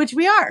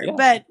 Yeah.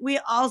 But we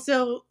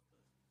also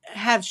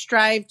have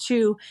strived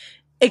to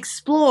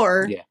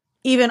explore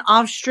even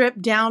off strip,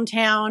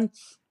 downtown,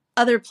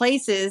 other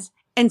places,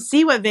 and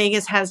see what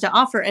Vegas has to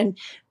offer. And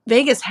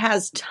Vegas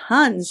has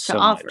tons to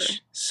offer.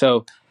 Much.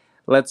 So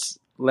let's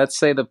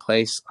say the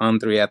place on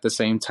 3 at the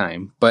same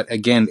time. But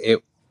again,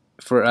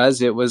 for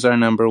us, it was our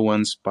number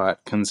one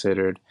spot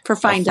considered for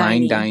fine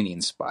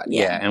dining spot.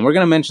 Yeah. And we're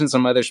going to mention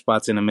some other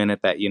spots in a minute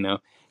that, you know,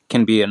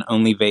 can be an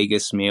only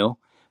Vegas meal.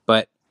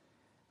 But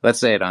let's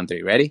say it on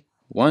 3. Ready?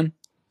 1,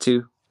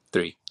 2,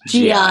 3.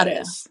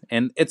 Giada's.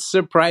 And it's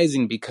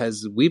surprising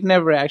because we've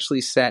never actually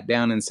sat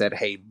down and said,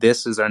 hey,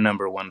 this is our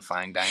number one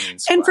fine dining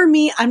spot. And for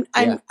me,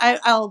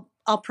 I'll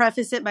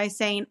preface it by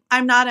saying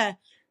I'm not a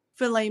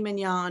filet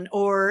mignon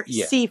or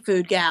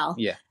seafood gal.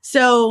 Yeah.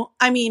 So,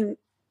 I mean,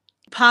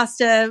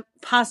 pasta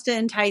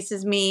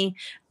entices me.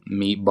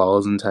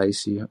 Meatballs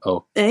entice you.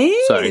 Oh, hey,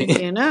 sorry.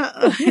 You know,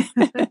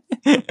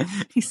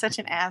 he's such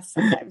an ass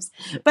sometimes.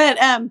 But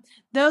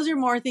those are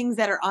more things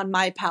that are on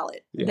my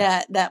palate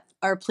that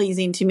are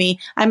pleasing to me.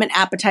 I'm an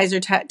appetizer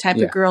type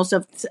of girl, so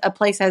if a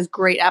place has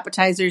great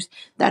appetizers,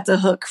 that's a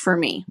hook for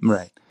me.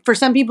 Right. For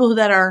some people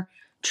that are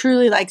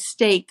truly like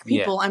steak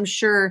people, I'm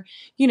sure,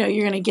 you know,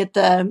 you're going to get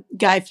the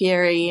Guy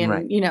Fieri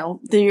and, you know,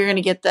 you're going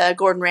to get the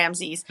Gordon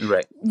Ramsays.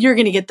 Right. You're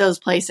going to get those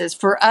places.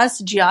 For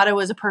us, Giada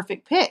was a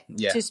perfect pick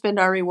to spend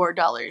our reward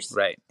dollars.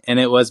 Right. And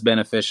it was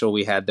beneficial.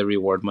 We had the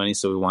reward money,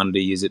 so we wanted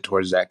to use it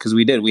towards that because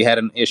we did. We had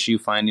an issue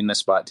finding a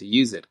spot to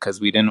use it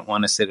because we didn't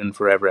want to sit in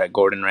forever at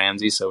Gordon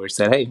Ramsay. So we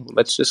said, hey,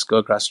 let's just go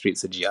across the street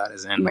to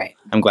Giada's. And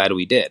I'm glad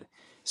we did.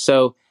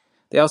 So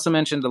they also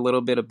mentioned a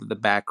little bit of the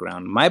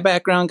background. My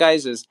background,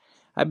 guys, is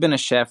I've been a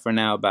chef for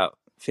now about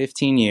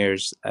 15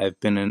 years. I've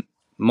been in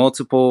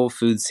multiple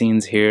food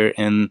scenes here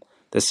in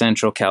the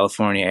Central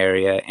California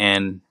area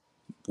and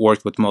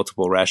worked with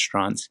multiple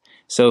restaurants.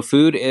 So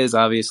food is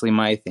obviously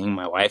my thing.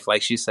 My wife,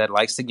 like she said,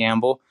 likes to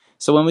gamble.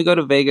 So when we go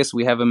to Vegas,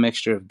 we have a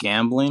mixture of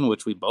gambling,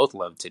 which we both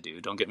love to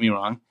do, don't get me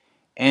wrong,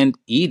 and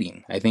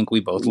eating. I think we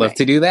both love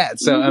to do that.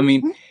 So, I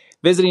mean,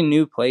 visiting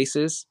new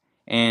places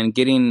and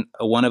getting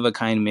a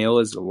one-of-a-kind meal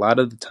is a lot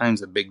of the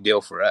times a big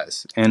deal for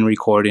us. And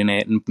recording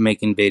it and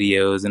making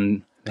videos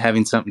and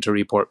having something to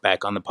report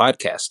back on the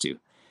podcast too.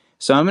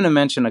 So I'm going to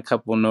mention a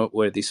couple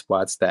noteworthy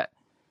spots that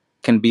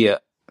can be a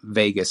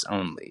Vegas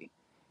only.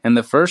 And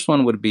the first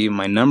one would be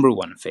my number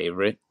one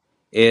favorite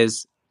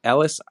is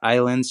Ellis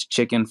Island's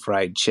Chicken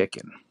Fried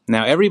Chicken.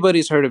 Now,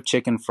 everybody's heard of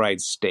chicken fried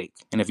steak.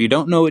 And if you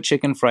don't know what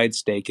chicken fried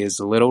steak is,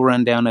 a little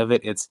rundown of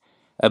it, it's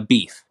a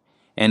beef.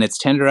 And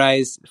it's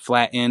tenderized,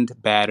 flattened,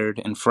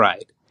 battered, and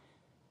fried.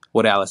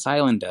 What Ellis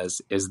Island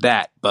does is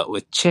that, but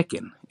with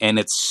chicken. And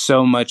it's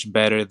so much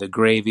better. The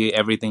gravy,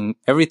 everything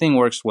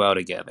works well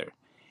together.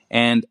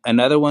 And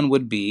another one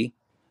would be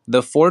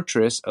the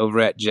Fortress over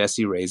at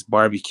Jessie Rae's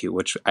Barbecue,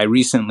 which I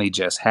recently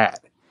just had.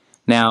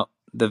 Now,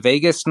 the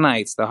Vegas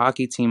Knights, the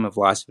hockey team of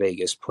Las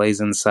Vegas, plays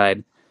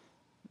inside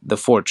the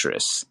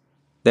Fortress.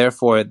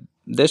 Therefore,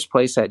 this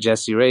place at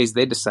Jessie Rae's,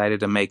 they decided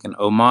to make an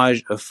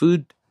homage of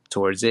food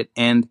towards it,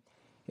 and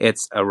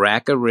it's a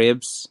rack of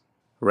ribs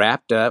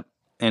wrapped up,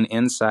 and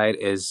inside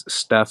is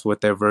stuffed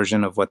with their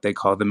version of what they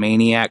call the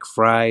Maniac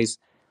fries,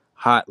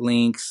 hot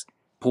links,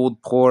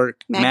 pulled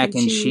pork, mac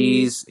and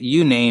cheese,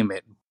 you name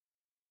it.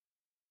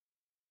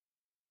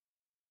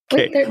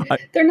 Wait,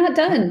 they're not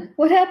done.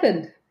 What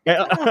happened?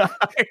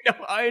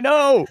 I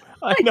know.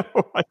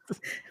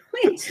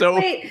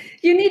 Wait,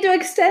 you need to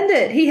extend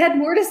it. He had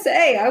more to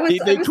say.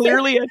 They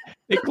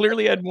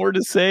clearly had more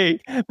to say.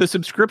 The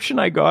subscription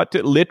I got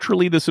to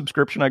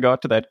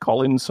that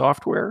call-in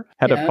software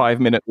had a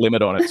 5-minute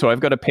limit on it. So I've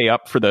got to pay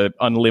up for the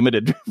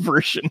unlimited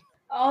version.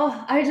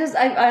 Oh, I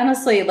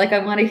honestly,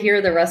 I want to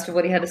hear the rest of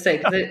what he had to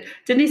say.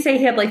 Didn't he say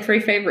he had 3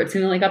 favorites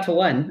and only got to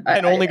one?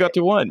 Got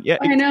to one. Yeah.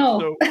 I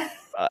know. So,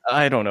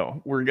 I don't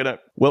know. We're gonna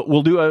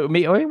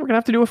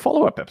have to do a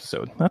follow-up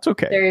episode. That's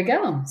okay. There you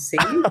go. See,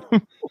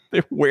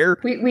 where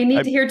we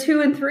need to hear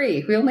 2 and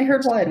 3. We only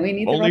heard 1. We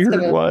need the rest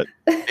of it. What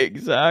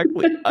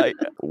exactly?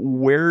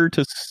 Where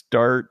to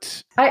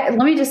start? Let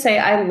me just say,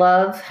 I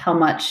love how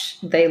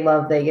much they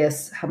love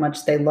Vegas. How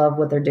much they love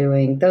what they're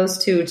doing. Those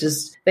two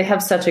they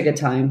have such a good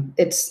time.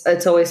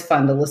 It's always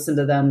fun to listen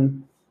to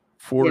them.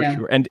 For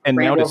sure. And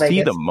now to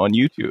see them on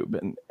YouTube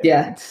and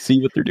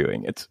see what they're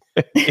doing.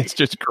 It's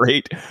just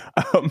great.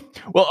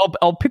 Well,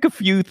 I'll pick a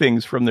few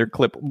things from their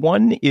clip.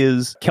 One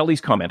is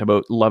Kelly's comment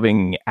about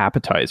loving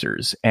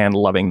appetizers and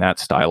loving that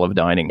style of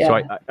dining. Yeah. So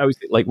I always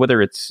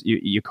whether it's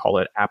you call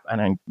it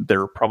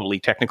there are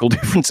probably technical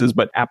differences,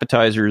 but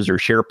appetizers or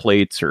share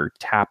plates or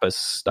tapas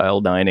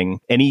style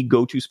dining. Any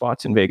go-to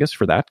spots in Vegas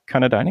for that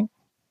kind of dining?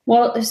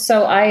 Well,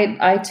 so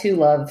I too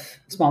love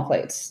small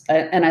plates,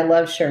 and I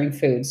love sharing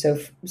food.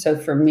 So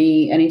for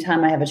me,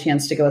 anytime I have a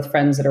chance to go with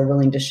friends that are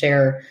willing to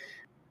share,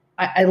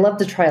 I love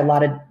to try a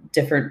lot of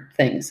different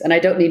things, and I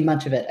don't need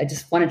much of it. I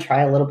just want to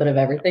try a little bit of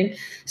everything.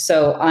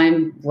 So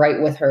I'm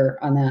right with her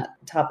on that.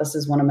 Tapas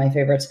is one of my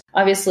favorites.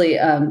 Obviously,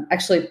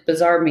 actually,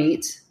 Bazaar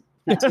Meat.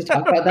 Not to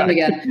talk about them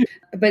again,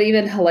 but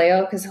even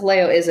Jaleo, because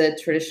Jaleo is a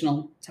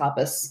traditional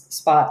tapas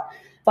spot.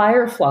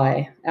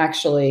 Firefly,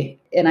 actually,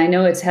 and I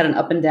know it's had an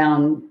up and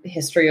down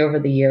history over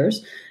the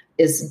years,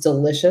 is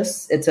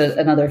delicious. It's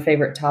another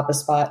favorite tapas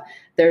spot.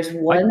 There's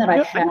one that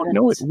I don't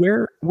know it.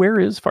 Where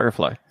is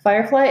Firefly?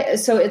 Firefly,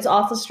 so it's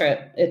off the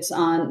Strip.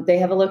 They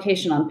have a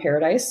location on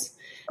Paradise.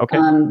 Okay.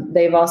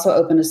 They've also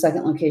opened a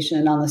second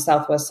location on the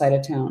southwest side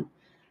of town.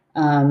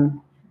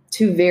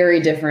 Two very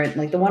different,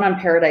 like the one on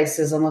Paradise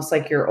is almost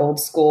like your old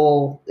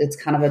school. It's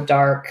kind of a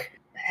dark,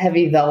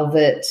 heavy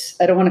velvet.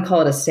 I don't want to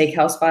call it a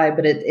steakhouse vibe,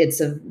 but it's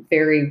a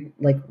very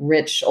like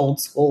rich old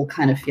school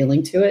kind of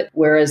feeling to it.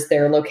 Whereas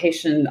their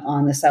location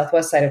on the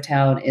southwest side of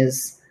town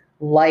is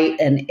light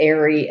and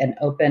airy and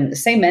open. The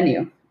same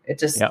menu. It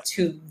just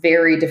two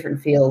very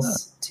different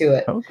feels to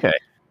it. Okay.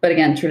 But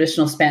again,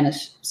 traditional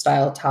Spanish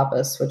style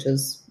tapas, which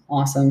is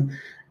awesome.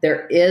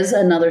 There is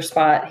another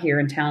spot here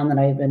in town that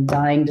I've been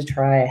dying to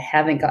try. I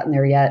haven't gotten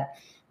there yet.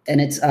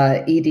 And it's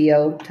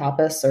Edo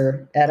Tapas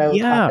or Edo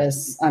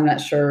Tapas. I'm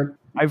not sure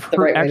I've heard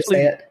right actually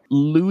way to say it.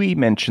 Louis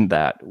mentioned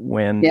that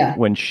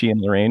when she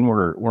and Lorraine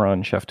were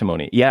on Chef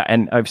Timoni. Yeah,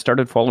 and I've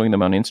started following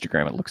them on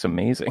Instagram. It looks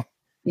amazing.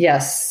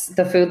 Yes,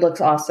 the food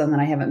looks awesome,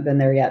 and I haven't been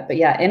there yet. But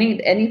yeah,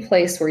 any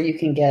place where you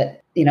can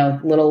get,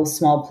 little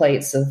small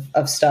plates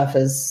of stuff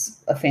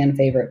is a fan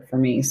favorite for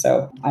me.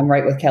 So I'm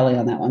right with Kelly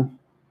on that one.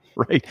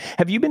 Right.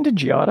 Have you been to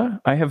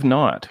Giada? I have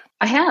not.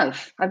 I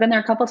have. I've been there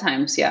a couple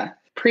times. Yeah.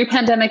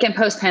 Pre-pandemic and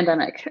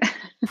post-pandemic.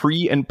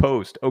 Pre and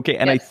post. Okay.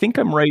 And yes. I think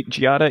I'm right.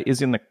 Giada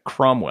is in the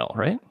Cromwell,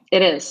 right?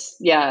 It is.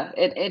 Yeah.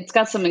 It's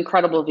got some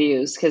incredible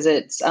views because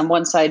it's on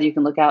one side you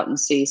can look out and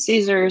see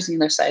Caesars. On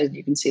the other side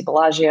you can see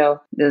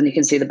Bellagio. Then you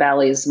can see the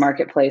Bally's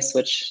Marketplace,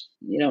 which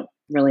you don't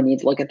really need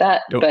to look at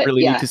that. Don't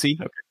really need to see?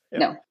 Okay. Yeah.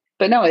 No.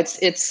 But no,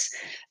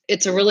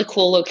 it's a really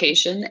cool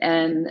location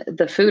and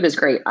the food is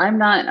great. I'm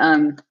not,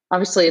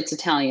 obviously it's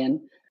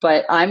Italian,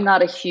 but I'm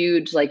not a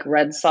huge like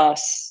red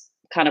sauce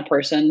kind of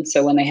person.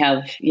 So when they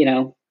have,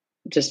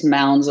 just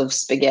mounds of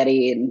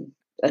spaghetti and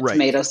a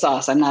tomato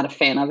sauce, I'm not a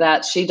fan of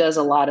that. She does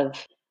a lot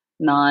of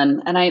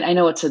and I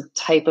know it's a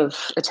type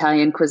of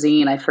Italian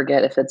cuisine. I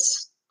forget if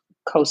it's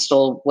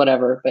coastal,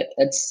 whatever, but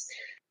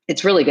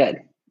it's really good.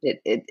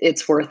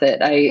 It's worth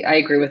it. I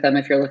agree with them.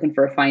 If you're looking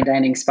for a fine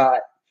dining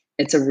spot,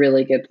 it's a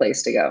really good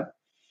place to go.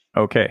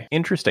 Okay,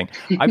 interesting.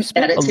 I've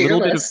spent a little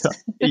bit of time.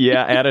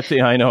 Yeah, add it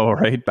to, I know,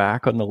 right?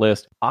 Back on the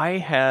list. I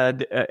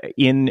had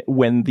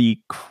when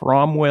the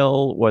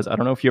Cromwell was, I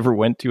don't know if you ever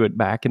went to it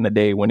back in the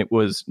day when it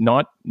was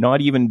not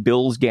even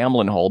Bill's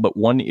Gambling Hall, but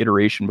one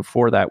iteration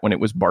before that when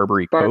it was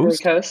Barbary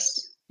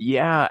Coast.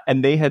 Yeah,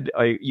 and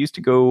I used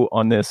to go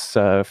on this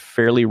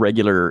fairly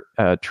regular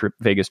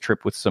Vegas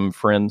trip with some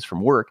friends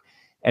from work.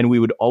 And we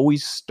would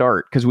always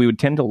start, because we would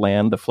tend to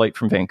land, the flight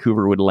from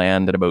Vancouver would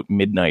land at about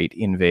midnight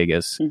in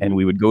Vegas. Mm-hmm. And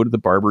we would go to the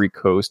Barbary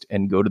Coast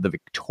and go to the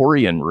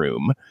Victorian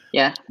Room,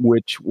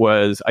 which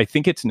was, I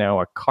think it's now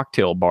a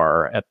cocktail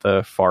bar at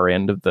the far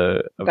end of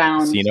the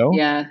casino.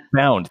 Yeah.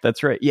 Bound,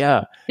 that's right.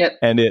 Yeah. Yep.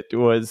 And it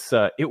was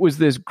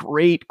this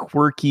great,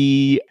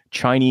 quirky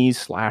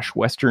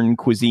Chinese/Western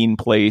cuisine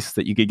place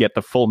that you could get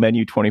the full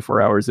menu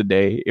 24 hours a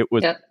day. It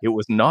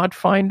was not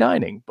fine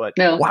dining, but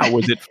wow,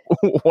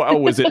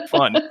 was it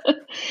fun.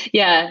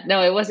 Yeah,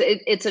 no, it was.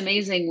 It's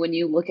amazing when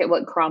you look at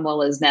what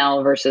Cromwell is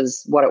now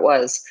versus what it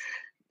was.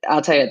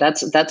 I'll tell you,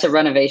 that's a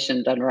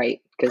renovation done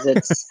right because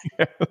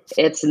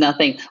it's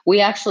nothing. We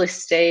actually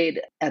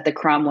stayed at the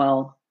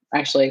Cromwell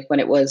when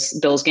it was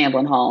Bill's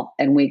Gambling Hall,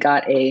 and we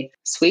got a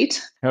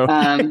suite.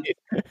 Okay.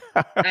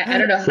 I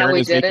don't know how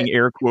we did it.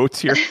 Air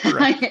quotes here.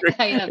 I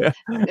am.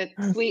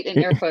 It's sweet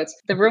in air quotes.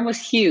 The room was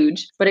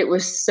huge, but it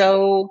was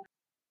so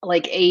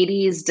like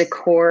 80s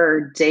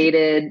decor,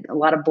 dated, a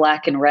lot of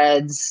black and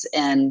reds,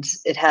 and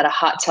it had a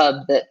hot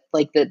tub that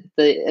like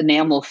the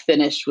enamel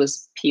finish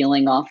was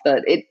peeling off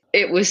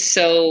it was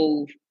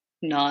so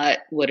not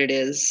what it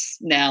is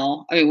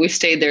now. I mean, we've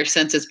stayed there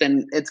since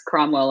it's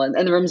Cromwell and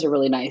the rooms are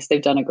really nice.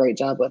 They've done a great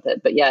job with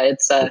it. But yeah,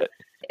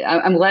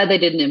 I'm glad they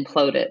didn't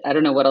implode it. I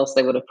don't know what else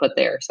they would have put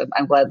there. So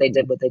I'm glad they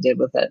did what they did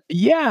with it.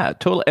 Yeah,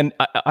 totally. And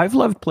I've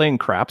loved playing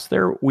craps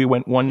there. We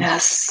went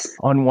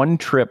on one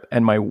trip,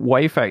 and my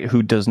wife,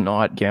 who does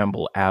not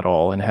gamble at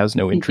all and has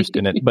no interest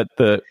in it, but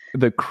the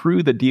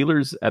crew, the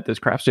dealers at this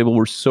craps table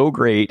were so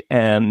great.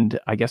 And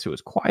I guess it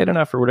was quiet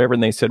enough or whatever.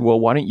 And they said, well,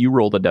 why don't you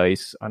roll the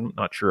dice? I'm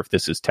not sure if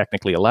this is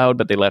technically allowed,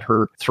 but they let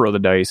her throw the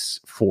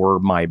dice for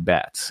my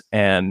bets.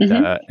 And,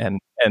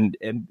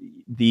 and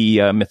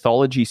the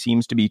mythology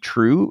seems to be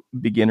true.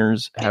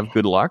 Beginners have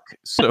good luck.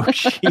 So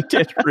she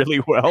did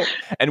really well.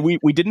 And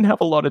we didn't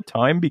have a lot of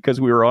time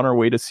because we were on our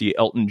way to see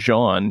Elton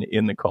John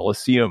in the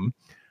Coliseum.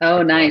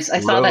 Oh, nice. I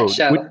saw that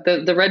show.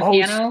 The red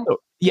piano.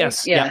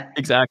 Yes. Yeah.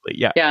 Exactly.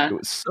 Yeah. Yeah. It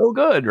was so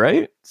good,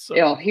 right? So,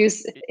 You know,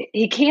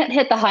 he can't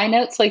hit the high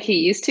notes like he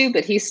used to,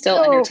 but he's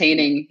still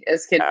entertaining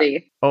as could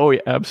be. Oh,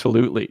 yeah,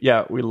 absolutely.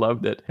 Yeah, we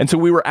loved it. And so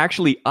we were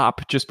actually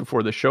up just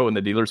before the show, and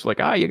the dealers were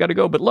like, you got to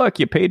go. But look,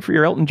 you paid for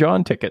your Elton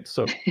John tickets.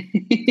 So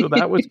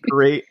that was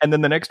great. And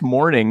then the next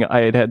morning,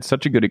 I had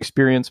such a good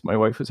experience. My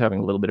wife was having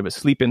a little bit of a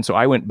sleep in. So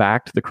I went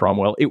back to the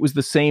Cromwell. It was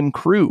the same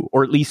crew,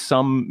 or at least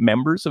some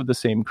members of the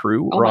same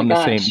crew were on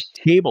the same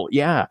table.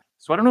 Yeah.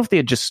 So I don't know if they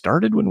had just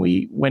started when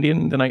we went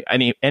in the night.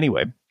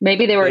 Anyway.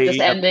 Maybe they were just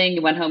ending,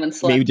 you went home and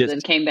slept, and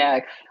then came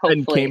back,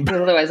 hopefully.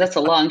 Otherwise, that's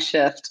a long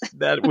shift.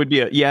 That would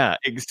be yeah,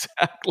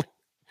 exactly.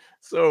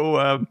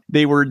 So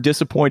they were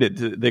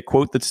disappointed. The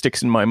quote that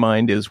sticks in my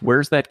mind is,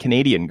 "Where's that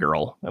Canadian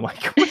girl?" I'm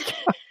like,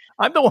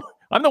 I'm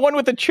the one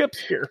with the chips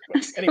here.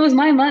 Anyway, it was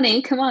my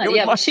money. Come on.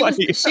 Yeah, she was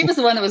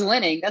the one that was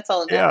winning. That's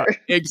all that mattered.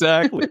 Yeah,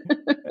 exactly.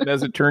 And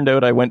as it turned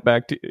out, I went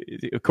back to,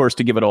 of course,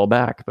 to give it all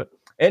back. But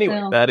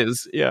anyway, that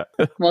is, yeah.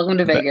 Welcome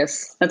to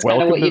Vegas. That's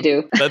kind of what you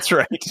do. That's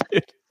right.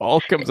 It all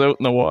comes out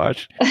in the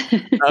wash.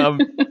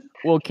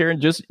 Well,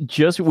 Karen,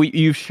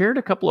 you've shared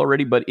a couple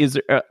already, but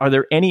are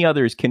there any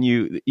others? Can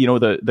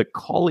the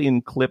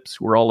call-in clips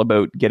were all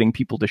about getting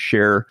people to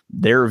share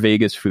their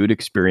Vegas food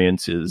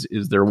experiences.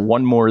 Is there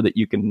one more that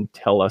you can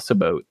tell us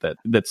about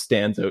that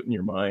stands out in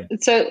your mind?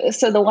 So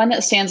the one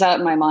that stands out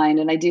in my mind,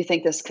 and I do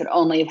think this could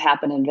only have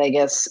happened in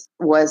Vegas,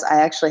 was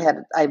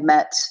I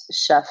met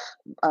Chef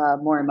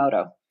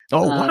Morimoto.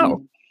 Oh,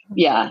 wow.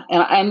 Yeah,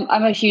 and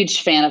I'm a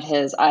huge fan of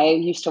his. I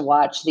used to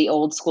watch the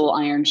old school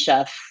Iron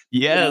Chef.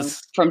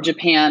 Yes. From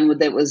Japan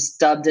that was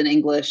dubbed in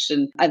English.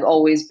 And I've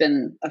always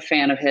been a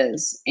fan of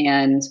his.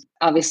 And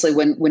obviously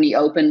when he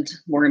opened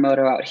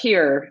Morimoto out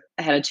here,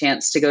 I had a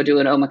chance to go do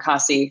an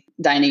omakase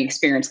dining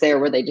experience there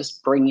where they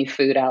just bring you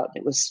food out.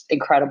 It was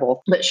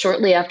incredible. But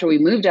shortly after we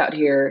moved out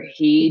here,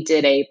 he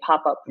did a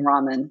pop-up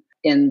ramen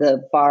in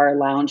the bar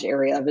lounge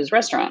area of his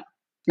restaurant.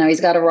 Now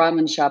he's got a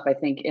ramen shop, I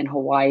think, in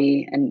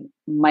Hawaii and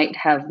might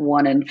have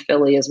one in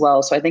Philly as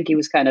well. So I think he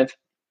was kind of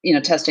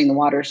testing the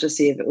waters to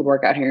see if it would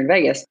work out here in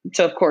Vegas.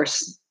 So of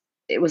course,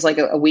 it was like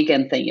a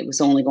weekend thing. It was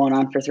only going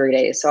on for 3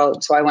 days. So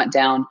I went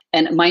down,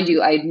 and mind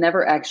you, I'd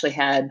never actually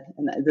had,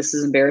 and this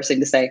is embarrassing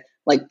to say,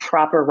 like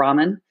proper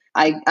ramen.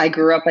 I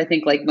grew up, I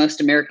think, like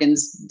most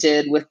Americans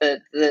did, with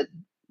the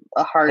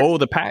hard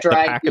the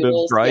packet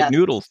of dried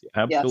noodles.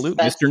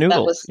 Absolutely. Yes, Mr.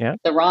 Noodles. That was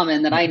the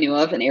ramen that I knew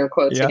of, in air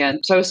quotes again.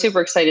 So I was super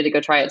excited to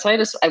go try it. So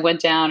I went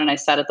down and I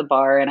sat at the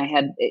bar, and I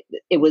had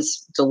it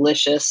was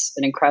delicious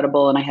and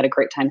incredible, and I had a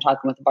great time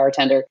talking with the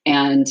bartender.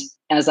 And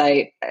as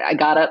I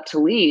got up to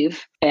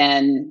leave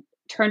and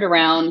turned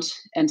around,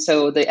 and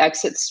so the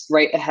exit's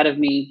right ahead of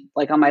me,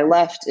 like on my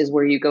left is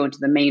where you go into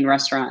the main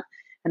restaurant.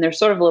 And there's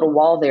sort of a little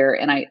wall there,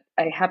 and I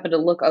happened to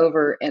look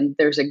over, and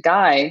there's a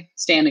guy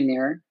standing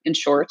there in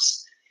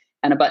shorts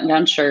and a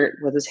button-down shirt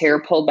with his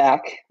hair pulled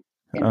back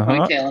in a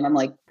ponytail. And I'm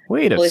like,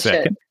 wait a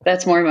second. Shit,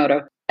 that's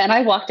Morimoto. And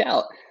I walked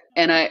out.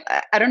 And I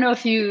don't know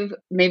if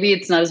maybe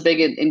it's not as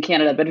big in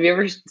Canada, but have you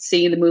ever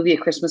seen the movie A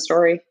Christmas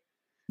Story?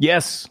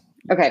 Yes.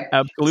 Okay.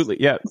 Absolutely.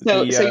 Yeah.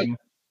 So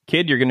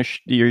kid, you're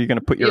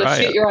gonna put your eye out.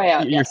 Shoot your eye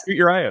out. You shoot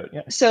your eye out.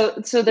 Yeah. So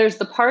there's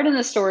the part in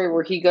the story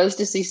where he goes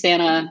to see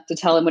Santa to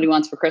tell him what he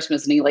wants for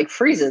Christmas, and he like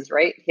freezes,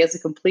 right? He has a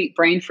complete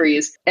brain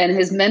freeze, and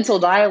his mental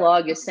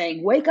dialogue is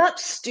saying, "Wake up,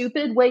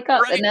 stupid, wake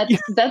up!" Right. And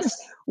that's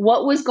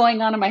what was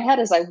going on in my head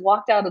as I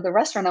walked out of the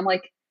restaurant. I'm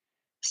like,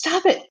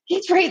 stop it.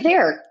 He's right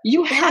there.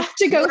 You have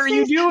to go. What are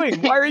you doing?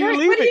 Why are you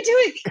leaving? What are you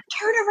doing?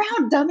 Turn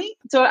around, dummy.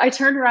 So I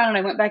turned around and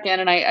I went back in,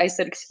 and I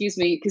said, excuse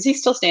me, because he's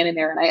still standing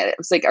there. And I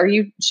was like, are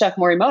you Chef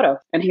Morimoto?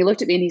 And he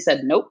looked at me and he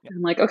said, nope.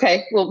 I'm like,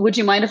 okay, well, would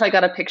you mind if I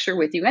got a picture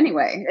with you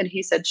anyway? And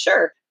he said,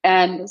 sure.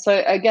 And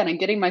so again, I'm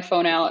getting my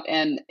phone out,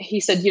 and he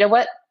said, you know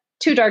what?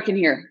 Too dark in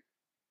here.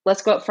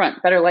 Let's go up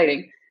front. Better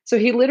lighting. So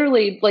he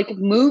literally like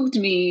moved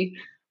me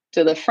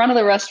to the front of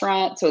the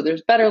restaurant, so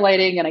there's better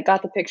lighting, and I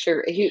got the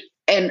picture.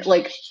 And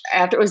like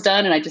after it was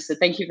done, and I just said,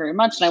 thank you very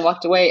much. And I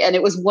walked away. And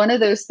it was one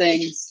of those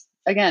things,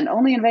 again,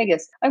 only in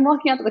Vegas. I'm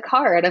walking out to the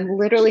car, and I'm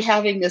literally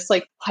having this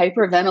like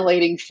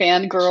hyperventilating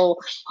fangirl.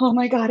 Oh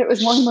my God, it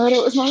was Morimoto.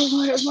 It was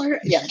Morimoto. It was Morimoto.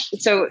 Yeah.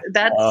 So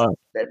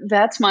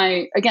that's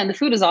my, again, the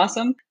food is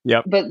awesome.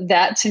 Yep. But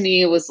that to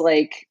me was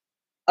like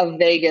a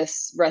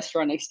Vegas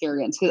restaurant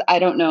experience, because I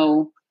don't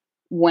know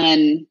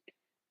when.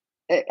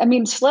 I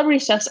mean, celebrity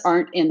chefs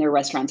aren't in their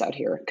restaurants out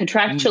here.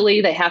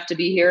 Contractually, they have to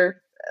be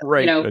here.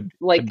 Right.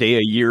 Like a day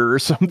a year or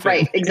something.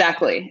 Right.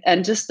 Exactly.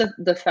 And just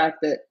the fact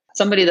that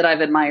somebody that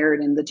I've admired,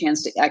 and the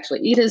chance to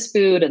actually eat his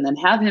food and then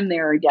have him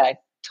there. Yeah,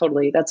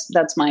 totally.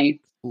 That's my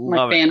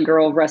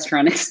fangirl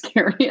restaurant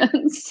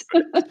experience.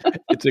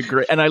 It's a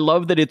great, and I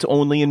love that it's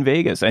only in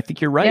Vegas. I think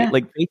you're right. Yeah.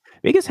 Like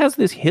Vegas has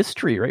this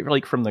history, right?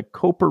 Like from the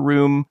Copa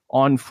Room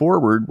on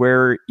forward,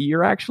 where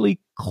you're actually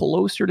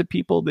closer to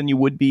people than you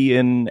would be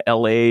in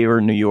LA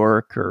or New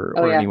York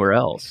or anywhere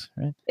else.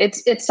 Right?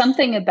 It's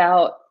something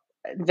about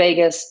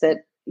Vegas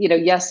that,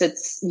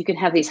 yes, you can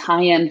have these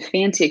high-end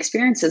fancy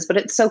experiences, but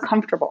it's so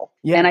comfortable.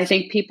 Yes. And I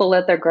think people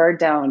let their guard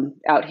down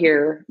out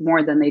here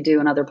more than they do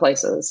in other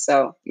places.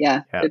 So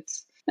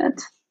it's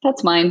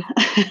That's mine.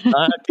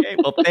 Okay,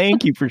 well,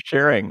 thank you for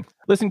sharing.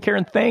 Listen,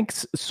 Karen,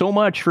 thanks so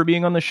much for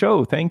being on the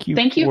show. Thank you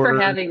for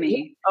having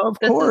me. Of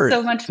course. This is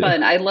so much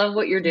fun. I love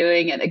what you're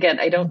doing. And again,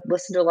 I don't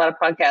listen to a lot of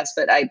podcasts,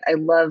 but I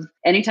love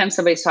anytime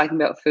somebody's talking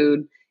about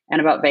food and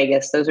about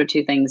Vegas. Those are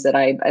two things that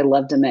I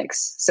love to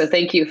mix. So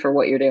thank you for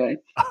what you're doing.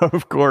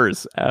 Of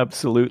course.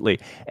 Absolutely.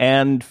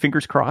 And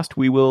fingers crossed,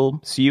 we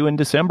will see you in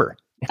December.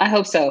 I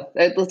hope so.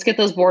 Let's get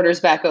those borders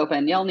back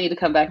open. Y'all need to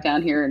come back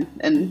down here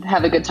and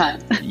have a good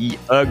time.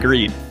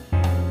 Agreed.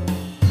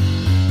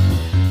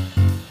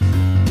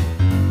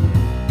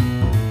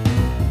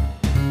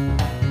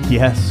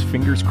 Yes,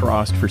 fingers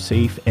crossed for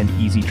safe and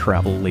easy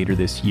travel later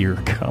this year.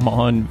 Come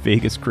on,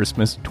 Vegas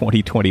Christmas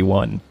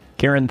 2021.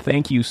 Karen,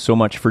 thank you so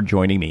much for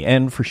joining me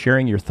and for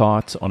sharing your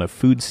thoughts on a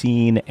food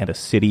scene and a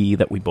city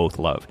that we both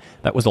love.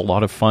 That was a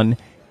lot of fun.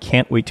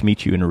 Can't wait to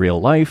meet you in real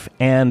life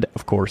and,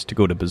 of course, to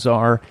go to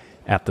Bazaar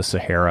at the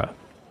Sahara.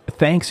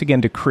 Thanks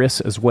again to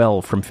Chris as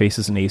well from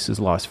Faces and Aces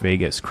Las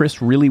Vegas.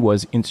 Chris really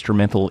was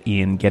instrumental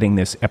in getting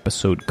this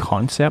episode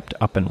concept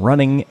up and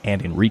running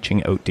and in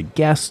reaching out to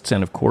guests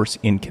and, of course,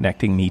 in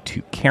connecting me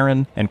to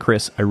Karen. And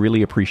Chris, I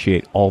really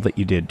appreciate all that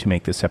you did to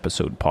make this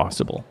episode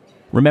possible.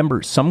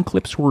 Remember, some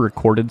clips were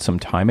recorded some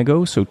time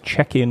ago, so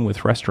check in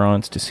with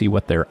restaurants to see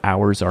what their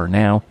hours are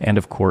now and,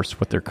 of course,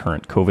 what their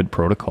current COVID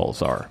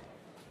protocols are.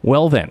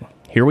 Well then,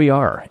 here we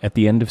are at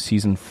the end of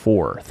Season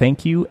 4.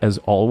 Thank you, as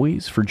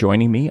always, for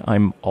joining me.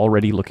 I'm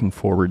already looking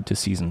forward to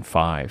Season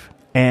 5.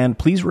 And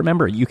please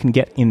remember, you can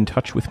get in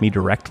touch with me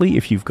directly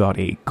if you've got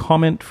a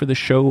comment for the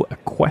show, a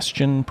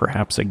question,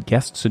 perhaps a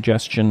guest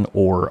suggestion,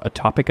 or a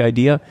topic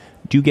idea.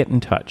 Do get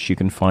in touch. You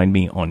can find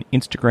me on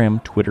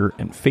Instagram, Twitter,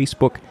 and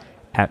Facebook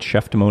at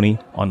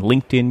Cheftimony. On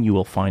LinkedIn, you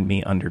will find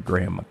me under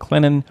Graham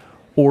McLennan,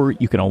 or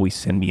you can always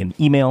send me an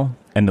email,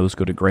 and those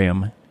go to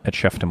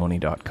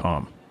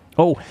graham@cheftimony.com.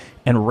 Oh,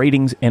 and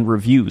ratings and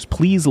reviews.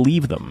 Please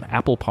leave them.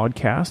 Apple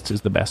Podcasts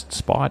is the best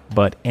spot,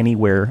 but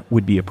anywhere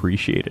would be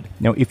appreciated.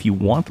 Now, if you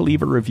want to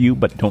leave a review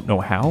but don't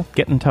know how,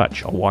 get in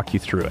touch. I'll walk you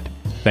through it.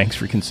 Thanks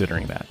for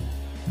considering that.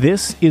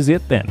 This is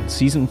it then.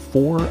 Season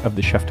 4 of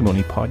the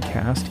Cheftimony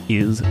podcast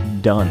is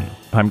done.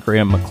 I'm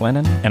Graham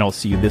McLennan, and I'll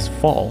see you this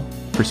fall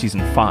for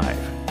Season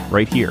 5,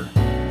 right here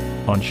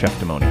on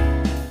Cheftimony.